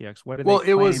of FTX? What did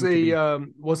it was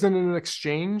wasn't it an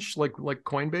exchange like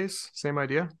Coinbase? Same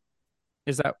idea.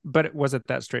 Was it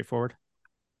that straightforward?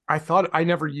 I thought, I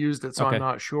never used it, so okay. I'm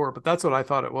not sure, but that's what I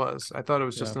thought it was. I thought it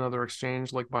was just another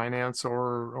exchange like Binance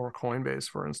or Coinbase,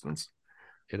 for instance.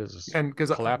 It is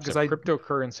collapse of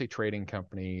cryptocurrency trading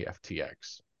company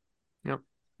FTX. Yep.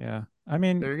 Yeah. I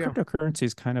mean, cryptocurrency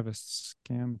is kind of a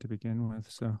scam to begin with.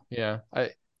 So yeah.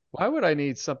 Why would I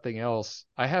need something else?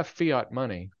 I have fiat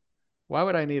money. Why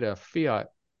would I need a fiat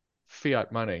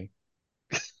money?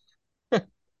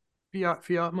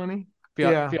 Fiat money?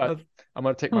 Fiat. I'm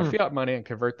going to take my fiat money and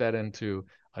convert that into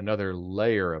another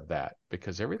layer of that,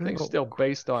 because everything's still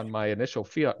based on my initial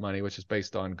fiat money, which is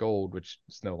based on gold, which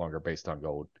is no longer based on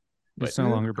gold. It's no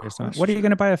longer based on. What are you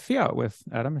going to buy a fiat with,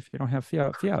 Adam? If you don't have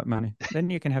fiat money, then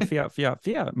you can have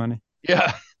fiat money.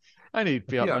 Yeah, I need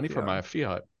fiat money for my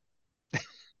fiat.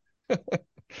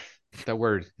 That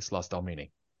word has lost all meaning.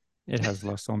 It has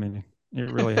lost all meaning.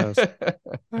 It really has.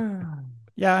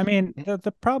 Yeah, I mean,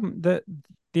 the problem, the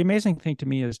amazing thing to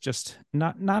me is just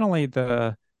not only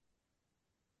the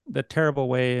terrible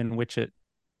way in which it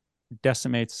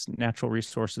decimates natural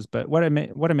resources, but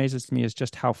what amazes me is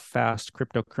just how fast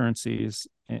cryptocurrencies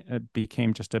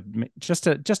became just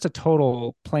a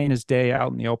total plain as day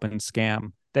out in the open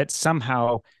scam that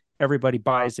somehow everybody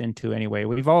buys into anyway.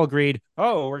 We've all agreed,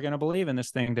 we're going to believe in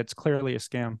this thing that's clearly a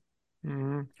scam.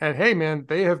 Mm-hmm. And hey, man,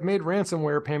 they have made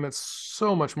ransomware payments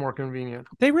so much more convenient.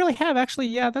 They really have, actually.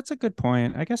 Yeah, that's a good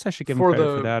point. I guess I should give them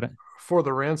credit for that. For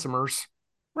the ransomers.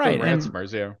 Right. For the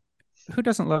ransomers, yeah. Who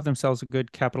doesn't love themselves a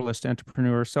good capitalist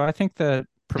entrepreneur? So I think that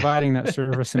providing that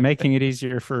service and making it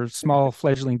easier for small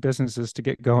fledgling businesses to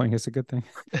get going is a good thing.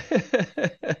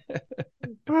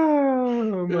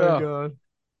 Oh my God.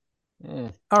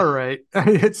 All right.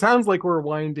 It sounds like we're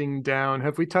winding down.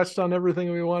 Have we touched on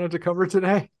everything we wanted to cover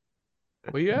today?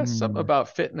 Well, you asked something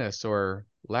about fitness or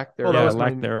lack thereof. That was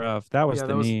lack thereof. That was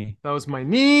the knee. That was my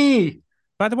knee.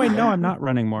 By the way, no, I'm not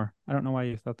running more. I don't know why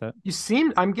you thought that.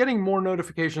 I'm getting more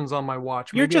notifications on my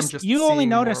watch. You only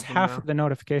notice half of the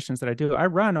notifications that I do. I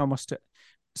run almost.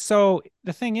 So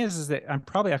the thing is that I'm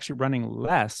probably actually running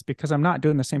less because I'm not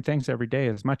doing the same things every day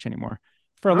as much anymore.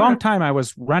 For a long time, I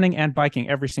was running and biking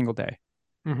every single day.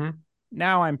 Mm-hmm.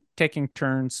 Now I'm taking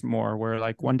turns more where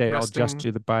like one day I'll just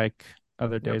do the bike.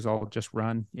 Other days I'll just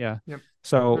run. Yeah. Yep.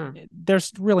 So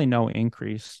there's really no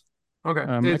increase.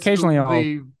 Okay.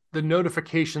 Occasionally the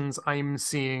notifications I'm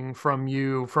seeing from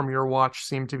your watch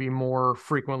seem to be more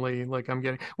frequently like I'm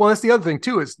getting. Well, that's the other thing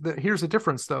too, is that here's the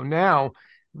difference though. Now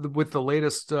with the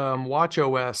latest watch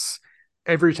OS,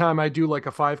 every time I do like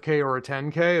a 5K or a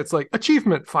 10K, it's like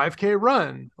achievement 5K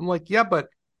run. I'm like, yeah, but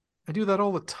I do that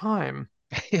all the time.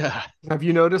 Yeah. Have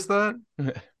you noticed that?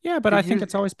 Yeah, but I think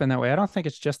it's always been that way. I don't think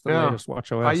it's just the latest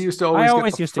watch OS. I used to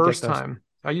always get the first time.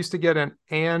 I used to get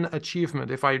an achievement.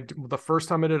 The first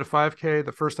time I did a 5K,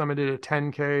 the first time I did a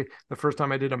 10K, the first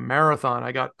time I did a marathon,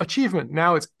 I got achievement.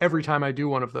 Now it's every time I do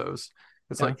one of those.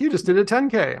 It's like, you just did a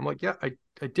 10K. I'm like, yeah,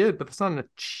 I did, but that's not an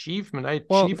achievement. I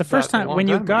achieved the first time when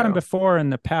you got them before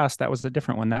in the past, that was a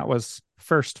different one. That was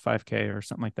first 5K or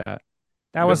something like that.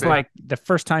 That was like the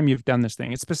first time you've done this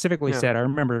thing. It specifically said, I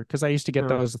remember, because I used to get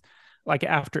those like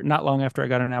not long after I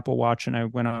got an Apple Watch and I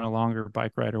went on a longer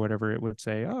bike ride or whatever, it would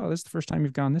say, this is the first time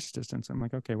you've gone this distance. I'm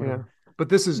like, okay, whatever. Yeah. But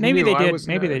this is maybe new.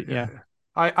 They did.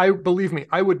 I believe me,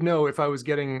 I would know if I was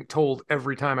getting told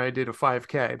every time I did a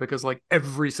 5K, because like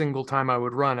every single time I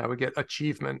would run, I would get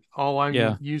achievement. All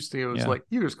I'm used to is like,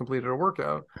 you just completed a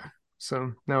workout.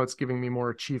 So now it's giving me more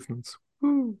achievements.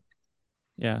 Woo.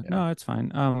 Yeah, no, it's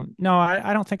fine. No,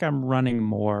 I don't think I'm running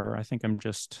more. I think I'm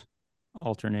just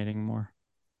alternating more.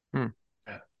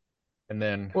 And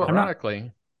then,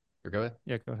 ironically, go ahead.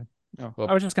 Yeah, go ahead. No. Well,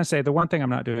 I was just going to say the one thing I'm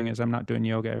not doing is I'm not doing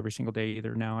yoga every single day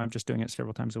either now. I'm just doing it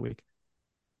several times a week.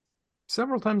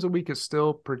 Several times a week is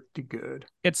still pretty good.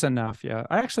 It's enough. Yeah.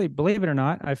 I actually, believe it or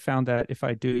not, I found that if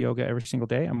I do yoga every single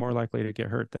day, I'm more likely to get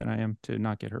hurt than I am to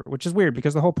not get hurt, which is weird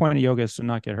because the whole point of yoga is to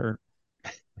not get hurt.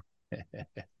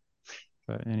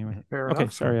 But anyway, Fair okay.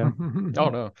 enough. Sorry, Adam. Oh,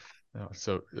 no.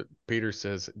 So Peter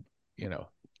says,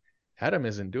 Adam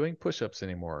isn't doing push-ups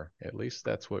anymore. At least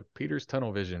that's what Peter's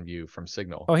tunnel vision view from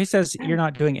Signal. Oh, he says you're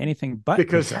not doing anything but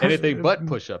Because push-ups. Anything but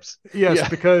push-ups. Yes, Yeah.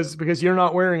 because you're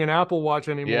not wearing an Apple Watch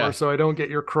anymore, Yeah. so I don't get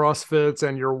your CrossFits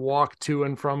and your walk to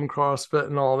and from CrossFit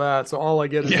and all that. So all I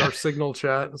get is our Signal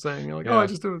chat and saying, you're like, Yeah. oh, I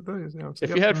just do it.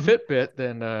 If you had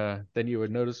Fitbit, then you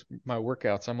would notice my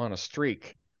workouts. I'm on a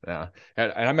streak now,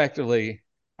 and I'm actually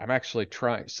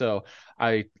trying. So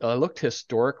I looked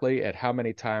historically at how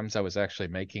many times I was actually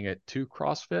making it to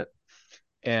CrossFit.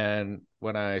 And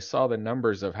when I saw the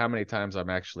numbers of how many times I'm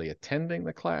actually attending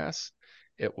the class,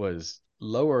 it was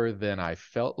lower than I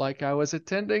felt like I was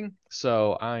attending.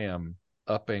 So I am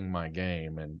upping my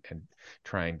game and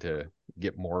trying to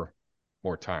get more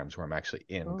times where I'm actually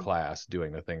in class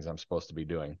doing the things I'm supposed to be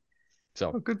doing.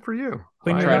 So good for you.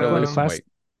 When I'm you're trying not to going to lose some class, weight.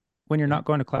 when you're not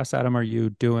going to class, Adam, are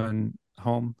you doing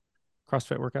home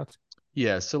CrossFit workouts?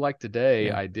 Yeah. So like today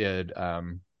Yeah. I did, I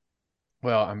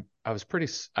was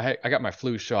I got my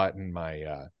flu shot and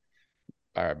my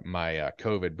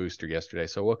COVID booster yesterday.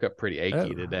 So I woke up pretty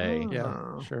achy today.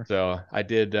 Yeah, sure. So I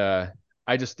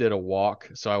just did a walk.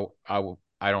 So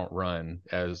I don't run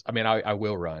I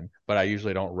will run, but I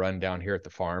usually don't run down here at the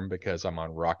farm because I'm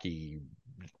on rocky,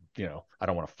 I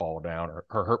don't want to fall down or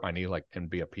hurt my knee and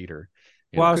be a Peter.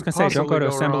 Well, I was Could going to say, don't go to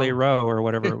possibly go Assembly wrong. Row or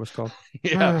whatever it was called.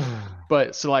 Yeah.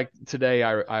 But so like today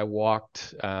I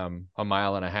walked a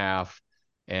mile and a half,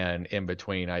 and in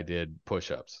between I did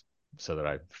push-ups so that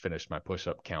I finished my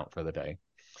push-up count for the day.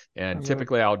 And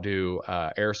typically I'll do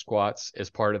air squats as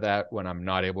part of that when I'm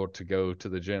not able to go to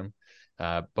the gym.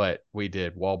 But we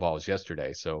did wall balls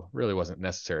yesterday, so really wasn't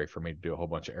necessary for me to do a whole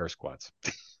bunch of air squats.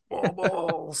 Wall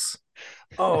balls.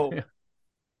 Oh,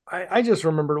 I just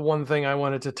remembered one thing I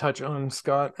wanted to touch on,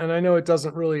 Scott, and I know it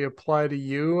doesn't really apply to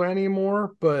you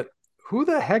anymore, but who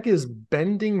the heck is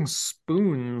Bending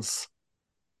Spoons?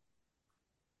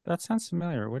 That sounds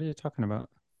familiar. What are you talking about?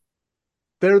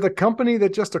 They're the company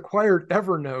that just acquired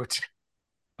Evernote.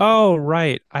 Oh,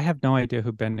 right. I have no idea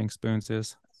who Bending Spoons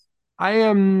is. I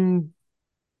am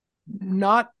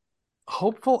not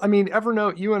hopeful. I mean,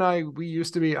 Evernote, you and I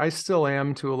used to be, I still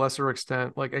am to a lesser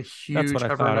extent, like a huge That's what I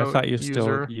Evernote thought. I thought you user.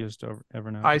 still used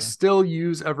Evernote. I still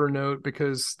use Evernote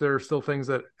because there are still things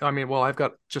that, I've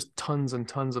got just tons and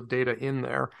tons of data in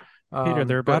there. Peter,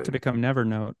 they're about to become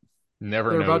Nevernote.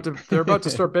 Never They're about to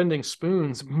start bending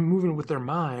spoons, moving with their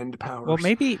mind powers. Well,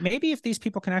 maybe if these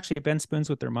people can actually bend spoons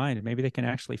with their mind, maybe they can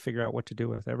actually figure out what to do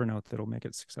with Evernote that'll make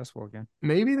it successful again.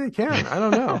 Maybe they can. I don't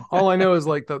know. All I know is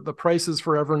like the prices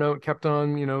for Evernote kept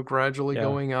on, gradually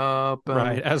going up.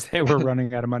 Right, as they were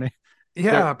running out of money.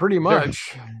 Yeah, pretty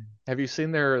much. Have you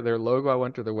seen their logo? I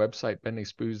went to their website,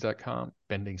 bendingspoons.com.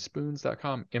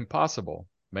 Bendingspoons.com. Impossible.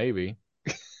 Maybe.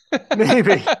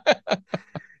 Maybe.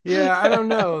 Yeah, I don't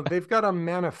know. They've got a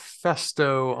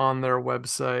manifesto on their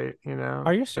website,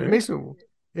 Are you serious?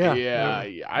 Yeah.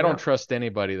 I don't trust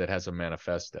anybody that has a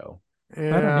manifesto.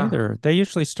 Yeah. I don't either. They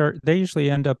usually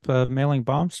end up mailing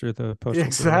bombs through the postal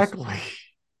service. Exactly.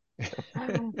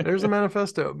 There's a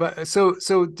manifesto. But so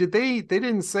they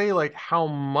didn't say like how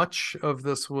much of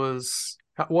this was,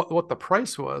 what the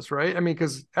price was, right? I mean,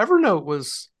 because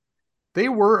Evernote they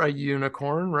were a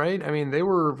unicorn, right? I mean, they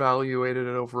were evaluated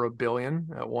at over $1 billion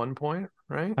at one point,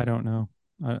 right? I don't know.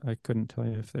 I couldn't tell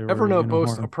you if they were. Evernote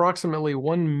boasts approximately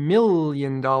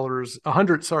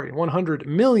 $100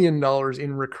 million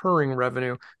in recurring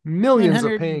revenue, millions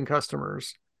of paying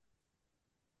customers.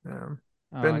 I don't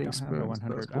have a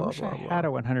 100. I wish I had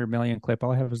a 100 million clip.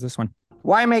 All I have is this one.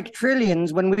 Why make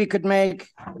trillions when we could make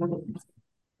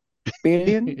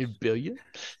billions? Billion?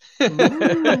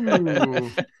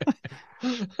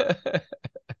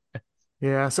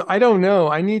 Yeah, so I don't know.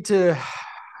 I need to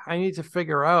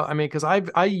figure out. I mean, because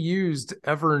I used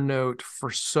Evernote for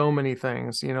so many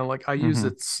things. Like I used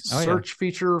its search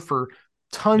feature for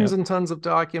tons and tons of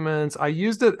documents. I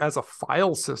used it as a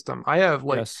file system. I have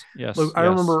I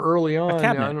remember early on. A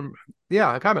cabinet.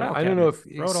 A cabinet. I don't know if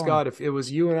Scott, if it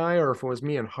was you and I, or if it was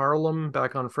me and Harlem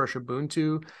back on Fresh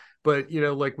Ubuntu. But,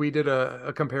 like we did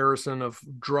a comparison of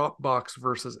Dropbox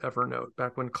versus Evernote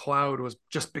back when cloud was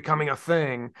just becoming a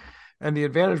thing. And the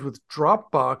advantage with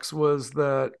Dropbox was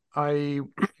that I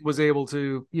was able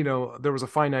to, there was a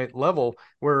finite level,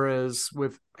 whereas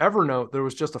with Evernote, there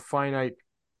was just a finite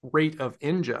rate of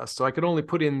ingest. So I could only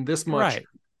put in this much Right.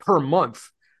 per month,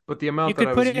 but the amount You that could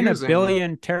I put was in using 1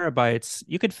 billion terabytes.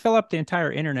 You could fill up the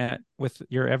entire internet with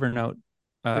your Evernote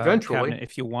eventually. cabinet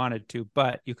if you wanted to,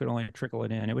 but you could only trickle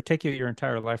it in. It would take you your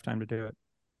entire lifetime to do it.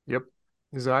 Yep.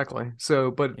 Exactly. So,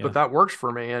 but Yeah. that works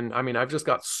for me. And I mean, I've just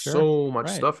got Sure. so much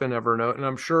Right. stuff in Evernote, and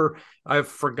I'm sure I've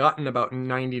forgotten about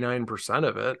 99%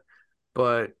 of it.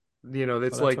 But it's Well,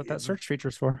 that's like what that search feature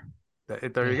is for.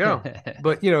 there you go.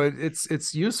 But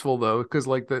it's useful though, because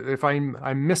like if I'm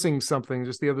missing something.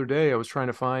 Just the other day, I was trying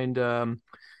to find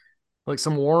like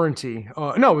some warranty.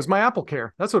 No, it was my Apple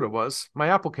Care. That's what it was. My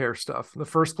Apple Care stuff. The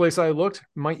first place I looked,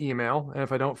 my email, and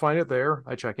if I don't find it there,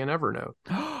 I check in Evernote.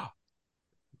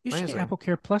 You should get Amazing. Apple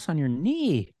Care Plus on your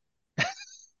knee.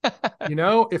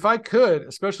 If I could,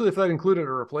 especially if that included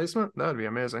a replacement, that would be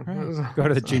amazing. Right. Go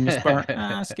to the Genius Bar.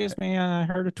 Excuse me, I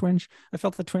heard a twinge. I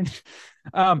felt the twinge.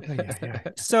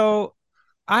 So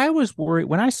I was worried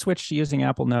when I switched to using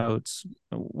Apple Notes.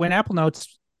 When Apple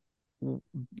Notes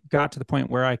got to the point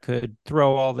where I could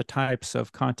throw all the types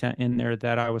of content in there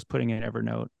that I was putting in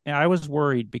Evernote, and I was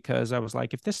worried because I was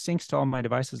like, if this syncs to all my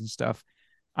devices and stuff,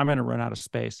 I'm going to run out of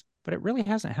space. But it really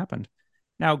hasn't happened.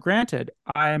 Now, granted,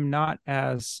 I'm not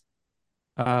as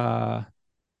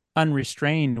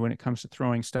unrestrained when it comes to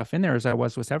throwing stuff in there as I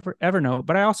was with Evernote,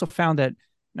 but I also found that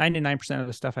 99% of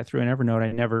the stuff I threw in Evernote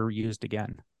I never used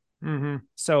again. Mm-hmm.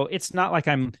 So it's not like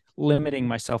I'm limiting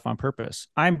myself on purpose.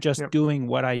 I'm just doing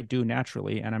what I do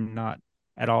naturally, and I'm not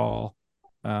at all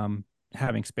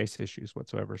having space issues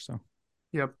whatsoever. So,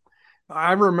 yep.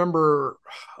 I remember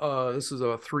this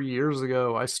was 3 years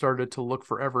ago. I started to look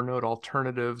for Evernote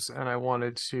alternatives, and I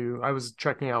was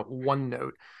checking out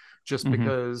OneNote just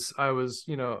because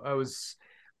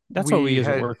that's what we use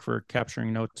at work for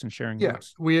capturing notes and sharing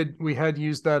notes. We had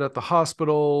used that at the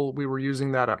hospital. We were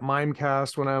using that at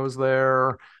Mimecast when I was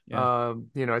there.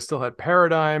 I still had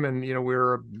Paradigm, and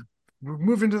we're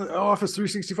moving to the Office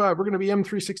 365. We're going to be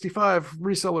M365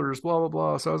 resellers, blah blah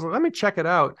blah. So I was like, let me check it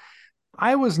out.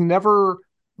 I was never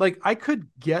I could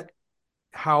get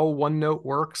how OneNote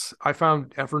works. I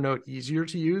found Evernote easier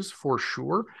to use for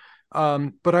sure.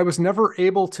 But I was never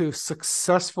able to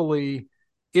successfully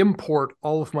import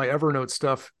all of my Evernote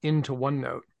stuff into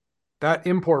OneNote. That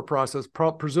import process,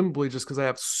 presumably just because I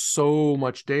have so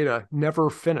much data, never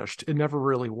finished. It never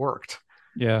really worked.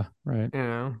 Yeah, right.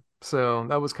 So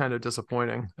that was kind of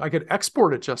disappointing. I could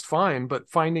export it just fine, but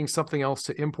finding something else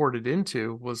to import it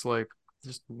into was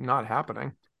just not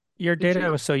happening. Your data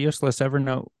was so useless.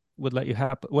 Evernote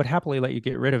would happily let you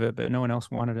get rid of it, but no one else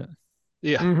wanted it.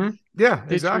 Yeah. Mm-hmm. Yeah,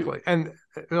 exactly. Go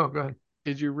ahead.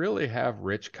 Did you really have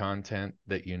rich content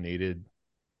that you needed?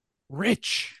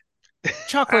 Rich.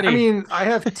 Chocolatey. I mean, I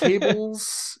have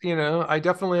tables, I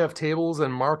definitely have tables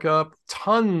and markup,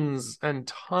 tons and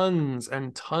tons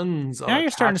and tons of now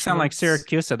you're starting to sound like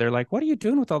Syracuse. They're like, what are you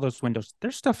doing with all those windows?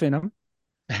 There's stuff in them.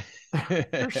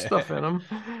 There's stuff in them.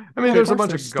 I mean, there's a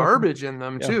bunch of garbage in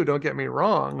them too. Don't get me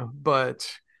wrong, but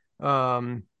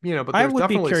but I would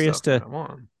be curious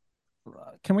to.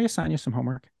 Can we assign you some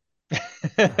homework?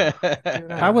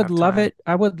 I would love it.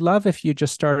 I would love if you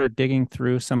just started digging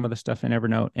through some of the stuff in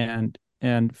Evernote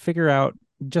and figure out,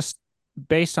 just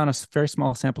based on a very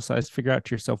small sample size, figure out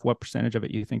to yourself what percentage of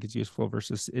it you think is useful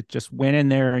versus it just went in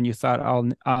there and you thought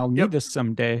I'll need this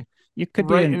someday. You could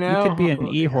be you could be an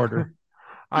e-hoarder.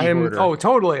 I am. Oh,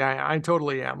 totally. I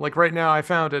totally am. Like right now, I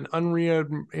found an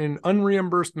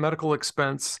unreimbursed medical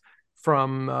expense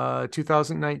from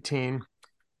 2019.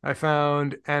 I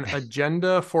found an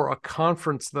agenda for a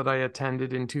conference that I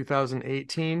attended in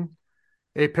 2018,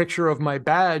 a picture of my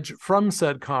badge from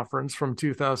said conference from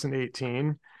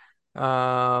 2018,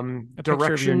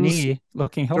 picture of your knee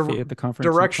looking healthy at the conference,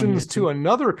 directions to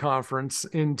another conference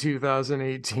in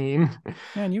 2018.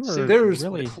 Man, you were there's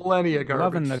really plenty of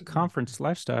garbage. Loving the conference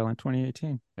lifestyle in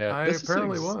 2018. Yeah, I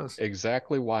apparently was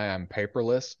exactly why I'm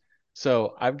paperless.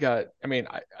 So I've got,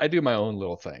 I do my own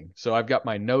little thing. So I've got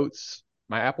my notes.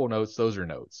 My Apple Notes, those are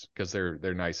notes because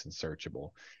they're nice and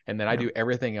searchable. And then I do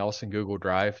everything else in Google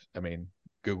Drive.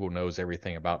 Google knows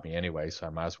everything about me anyway, so I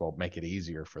might as well make it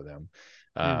easier for them.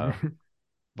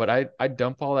 But I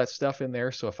dump all that stuff in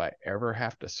there. So if I ever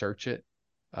have to search it,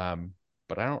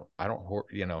 but I don't,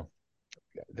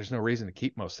 there's no reason to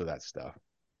keep most of that stuff.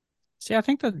 See, I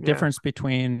think the difference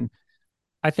between,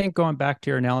 going back to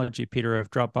your analogy, Peter, of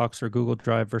Dropbox or Google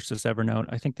Drive versus Evernote,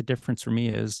 I think the difference for me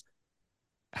is,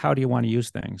 how do you want to use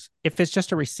things? If it's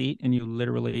just a receipt and you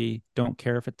literally don't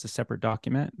care if it's a separate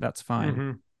document, that's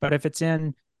fine. But if it's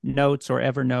in Notes or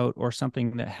Evernote or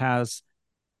something that has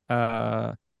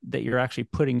that you're actually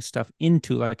putting stuff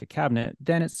into, like a cabinet,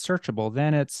 then it's searchable.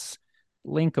 Then it's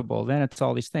linkable, then it's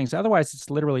all these things. Otherwise, it's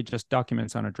literally just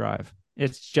documents on a drive.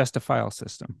 It's just a file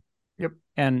system. Yep.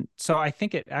 And so I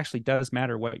think it actually does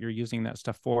matter what you're using that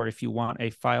stuff for if you want a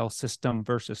file system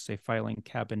versus a filing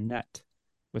cabinet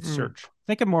with search.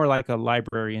 Think of more like a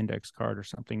library index card or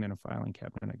something than a filing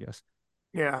cabinet, I guess.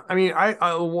 Yeah, I mean,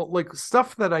 I like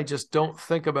stuff that I just don't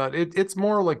think about. It's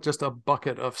more like just a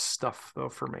bucket of stuff, though,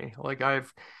 for me. Like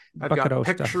I've got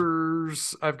pictures,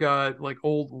 stuff. I've got like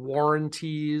old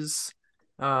warranties,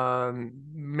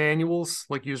 manuals,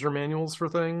 like user manuals for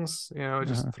things.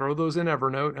 Just throw those in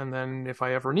Evernote, and then if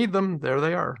I ever need them, there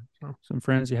they are. So. Some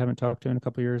friends you haven't talked to in a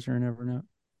couple of years are in Evernote.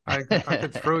 I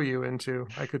could throw you into.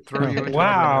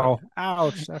 Wow! Evernote.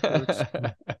 Ouch! That hurts.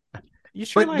 You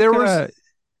sure like there was.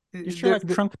 You sure like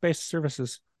trunk-based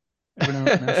services.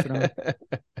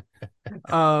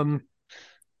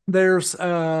 There's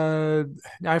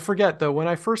I forget though, when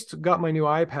I first got my new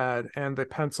iPad and the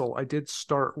pencil, I did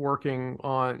start working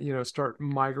on, start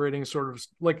migrating, sort of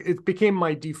like it became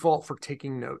my default for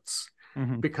taking notes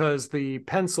because the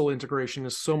pencil integration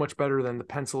is so much better than the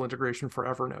pencil integration for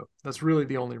Evernote. That's really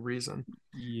the only reason.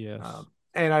 Yes.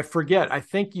 And I forget, I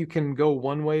think you can go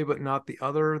one way, but not the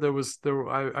other.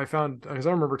 I found, because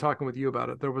I remember talking with you about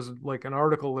it, there was like an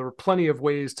article, there were plenty of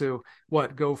ways to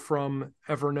go from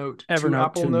Evernote to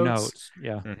Apple Notes.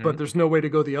 Yeah. But there's no way to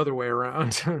go the other way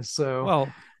around. So,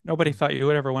 well, nobody thought you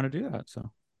would ever want to do that. So,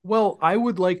 well, I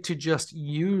would like to just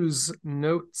use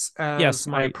Notes as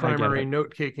my primary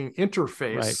note-taking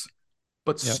interface,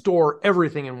 but store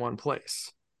everything in one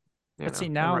place. Let's see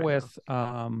now with,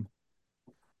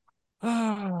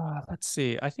 let's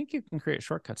see. I think you can create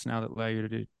shortcuts now that allow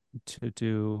you to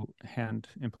do hand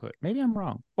input. Maybe I'm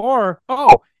wrong. Or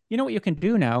you know what you can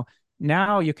do now?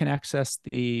 Now you can access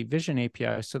the Vision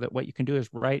API so that what you can do is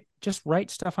write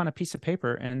stuff on a piece of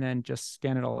paper and then just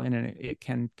scan it all in, and it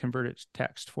can convert it to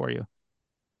text for you.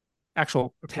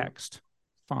 Actual text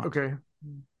font. Okay.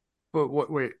 But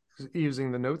wait,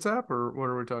 using the Notes app, or what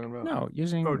are we talking about? No,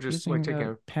 using like taking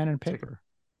a pen and paper.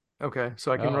 Okay,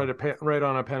 so I can write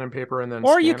on a pen and paper and then.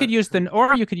 Or you could use the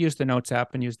Notes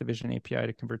app and use the Vision API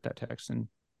to convert that text and.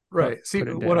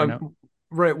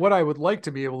 What I would like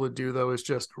to be able to do though is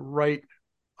just write.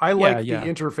 I like the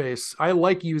interface. I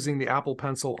like using the Apple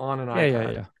Pencil on an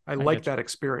iPad. I like that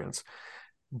experience,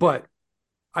 but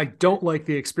I don't like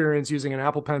the experience using an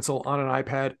Apple Pencil on an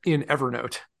iPad in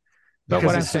Evernote. But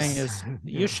what I'm saying is,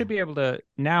 you should be able to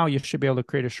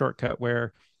create a shortcut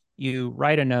where you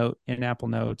write a note in Apple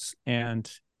Notes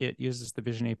and it uses the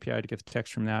Vision API to get the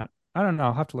text from that. I don't know.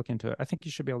 I'll have to look into it. I think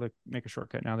you should be able to make a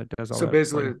shortcut now that does all that. So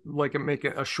basically, like make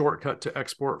it a shortcut to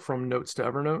export from Notes to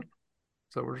Evernote. Is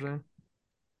that what we're saying?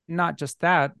 Not just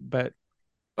that, but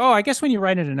I guess when you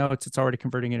write into Notes, it's already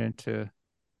converting it into.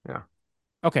 Yeah.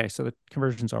 Okay, so the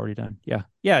conversion's already done. Yeah.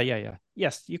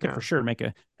 Yes, you can for sure make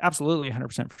absolutely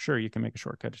 100% for sure. You can make a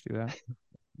shortcut to do that.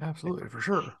 Absolutely, for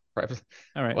sure. Right.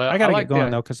 All right. Well, I gotta get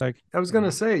going though, because I was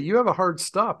gonna say you have a hard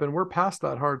stop, and we're past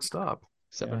that hard stop.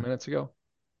 7 minutes ago.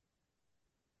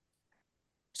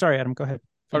 Sorry, Adam. Go ahead.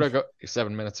 Oh no, go.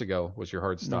 7 minutes ago was your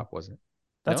hard stop, wasn't it?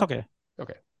 That's okay.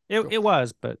 Okay. It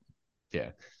was, but yeah.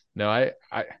 No, I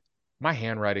my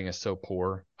handwriting is so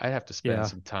poor. I have to spend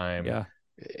some time. Yeah.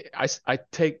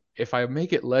 If I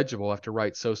make it legible, I have to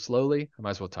write so slowly, I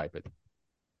might as well type it.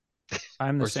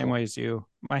 I'm the same way as you.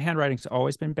 My handwriting's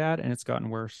always been bad and it's gotten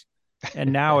worse.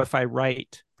 And now if I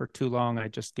write for too long, I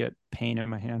just get pain in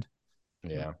my hand.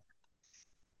 Yeah.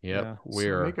 Yep. Yeah.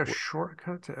 We're make a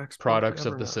shortcut to export products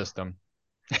of the system.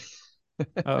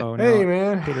 Oh no. Hey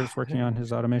man. Peter's working on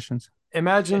his automations.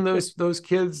 Imagine those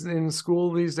kids in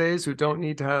school these days who don't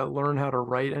need to learn how to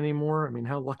write anymore. I mean,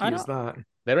 how lucky is that?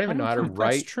 They don't even know how to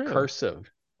write cursive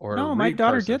or no, my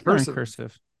daughter did learn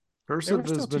cursive. Cursive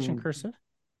has been teaching cursive.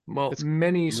 Well,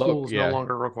 many schools no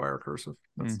longer require cursive.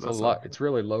 That's a lot. It's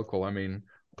really local. I mean,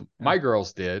 my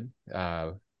girls did,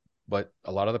 but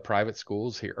a lot of the private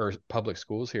schools here or public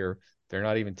schools here, they're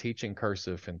not even teaching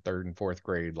cursive in 3rd and 4th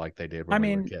grade like they did when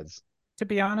we were kids. To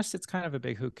be honest, it's kind of a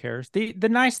big who cares. The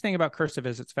nice thing about cursive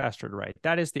is it's faster to write.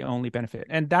 That is the only benefit.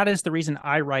 And that is the reason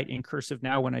I write in cursive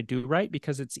now when I do write,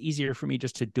 because it's easier for me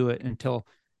just to do it until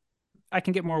I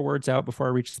can get more words out before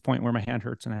I reach the point where my hand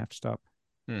hurts and I have to stop.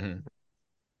 Mm-hmm.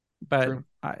 But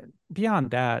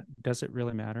beyond that, does it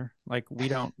really matter? Like, we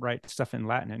don't write stuff in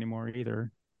Latin anymore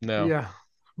either. No. Yeah.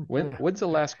 When's the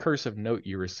last cursive note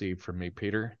you received from me,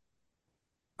 Peter?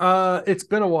 It's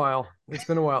been a while.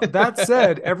 That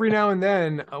said, every now and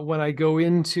then when I go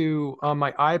into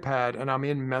my iPad and I'm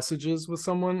in messages with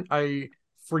someone, I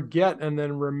forget and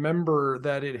then remember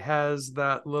that it has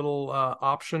that little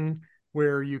option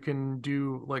where you can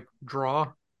do like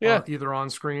draw either on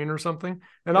screen or something.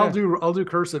 And Yeah. I'll do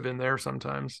cursive in there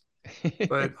sometimes.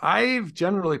 But I've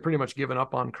generally pretty much given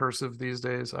up on cursive these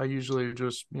days. I usually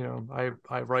just,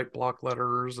 I write block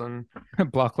letters, and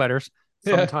block letters.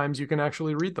 Sometimes you can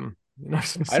actually read them.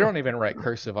 I don't even write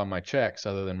cursive on my checks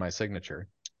other than my signature.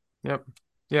 Yep.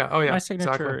 Yeah. Oh yeah. My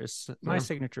signature is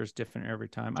different every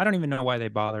time. I don't even know why they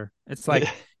bother. It's like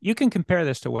you can compare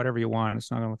this to whatever you want.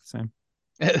 It's not going to look the same.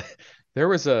 There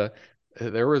was a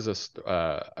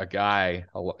guy.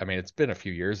 I mean, it's been a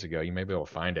few years ago. You may be able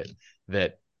to find it.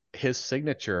 That his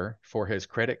signature for his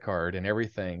credit card and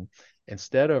everything,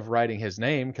 instead of writing his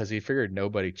name, because he figured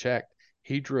nobody checked,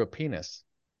 he drew a penis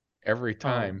every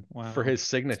time for his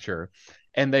signature.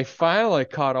 And they finally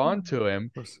caught on to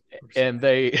him, and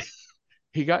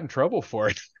he got in trouble for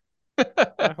it.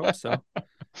 I hope so.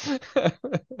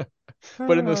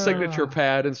 But in the signature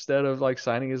pad, instead of like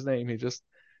signing his name, he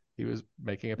was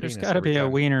making a penis. There's got to be a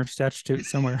wiener statute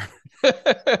somewhere.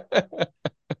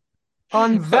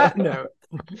 On that note,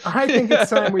 I think it's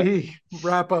time we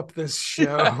wrap up this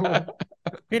show.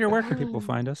 Peter, where can people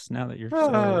find us now that you're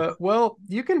well,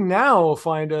 you can now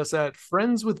find us at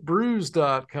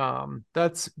friendswithbrews.com.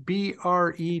 That's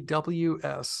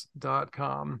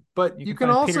BREWS.com. But you can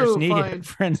also find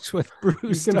Friends with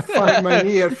Brews. You can find my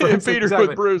knee at Friends Peter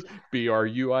with Brews.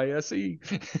 BRUISE.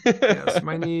 Yes,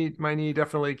 my knee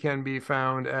definitely can be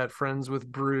found at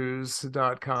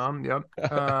friendswithbrews.com. Yep.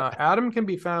 Adam can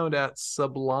be found at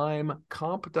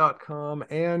sublimecomp.com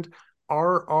and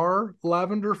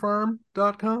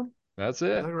rrlavenderfarm.com. That's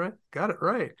it. All right. Got it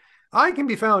right. I can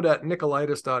be found at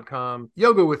nicolaitis.com,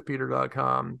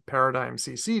 yogawithpeter.com,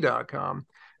 paradigmcc.com.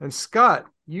 And Scott,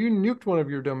 you nuked one of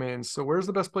your domains. So where's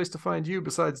the best place to find you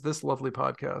besides this lovely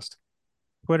podcast?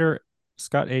 Twitter,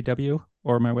 Scott AW,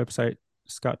 or my website,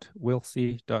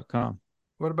 scottwillsey.com.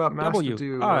 What about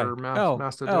Mastodon or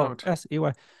Mastodon?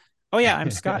 W-I-L-L-S-E-Y. Oh, yeah.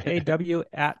 I'm Scott AW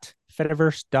at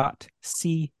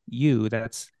fediverse.cu.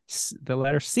 That's the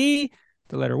letter C,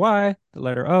 the letter Y, the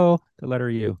letter O, the letter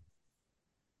U.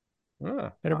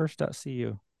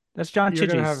 Fediverse.cu. That's John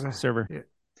Chichi's server. Okay.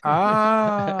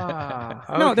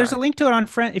 No, there's a link to it on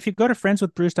friend. If you go to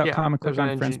friendswithbrews.com and click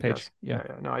on friends page. Yeah.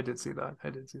 No, I did see that.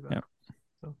 Yep.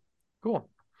 So cool.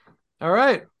 All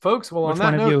right, folks. Well, on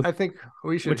that note, I think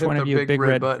we should hit the big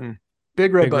red button.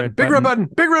 Big red button.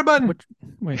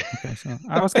 Wait, okay. So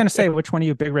I was going to say, which one of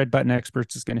you big red button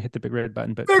experts is going to hit the big red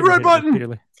button? But big red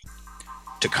button.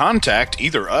 To contact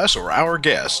either us or our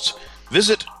guests,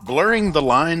 visit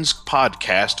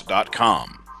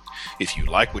blurringthelinespodcast.com. If you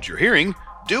like what you're hearing,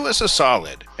 do us a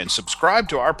solid and subscribe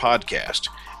to our podcast,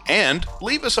 and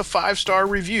leave us a 5-star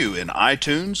review in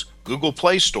iTunes, Google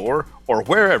Play Store, or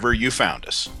wherever you found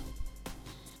us.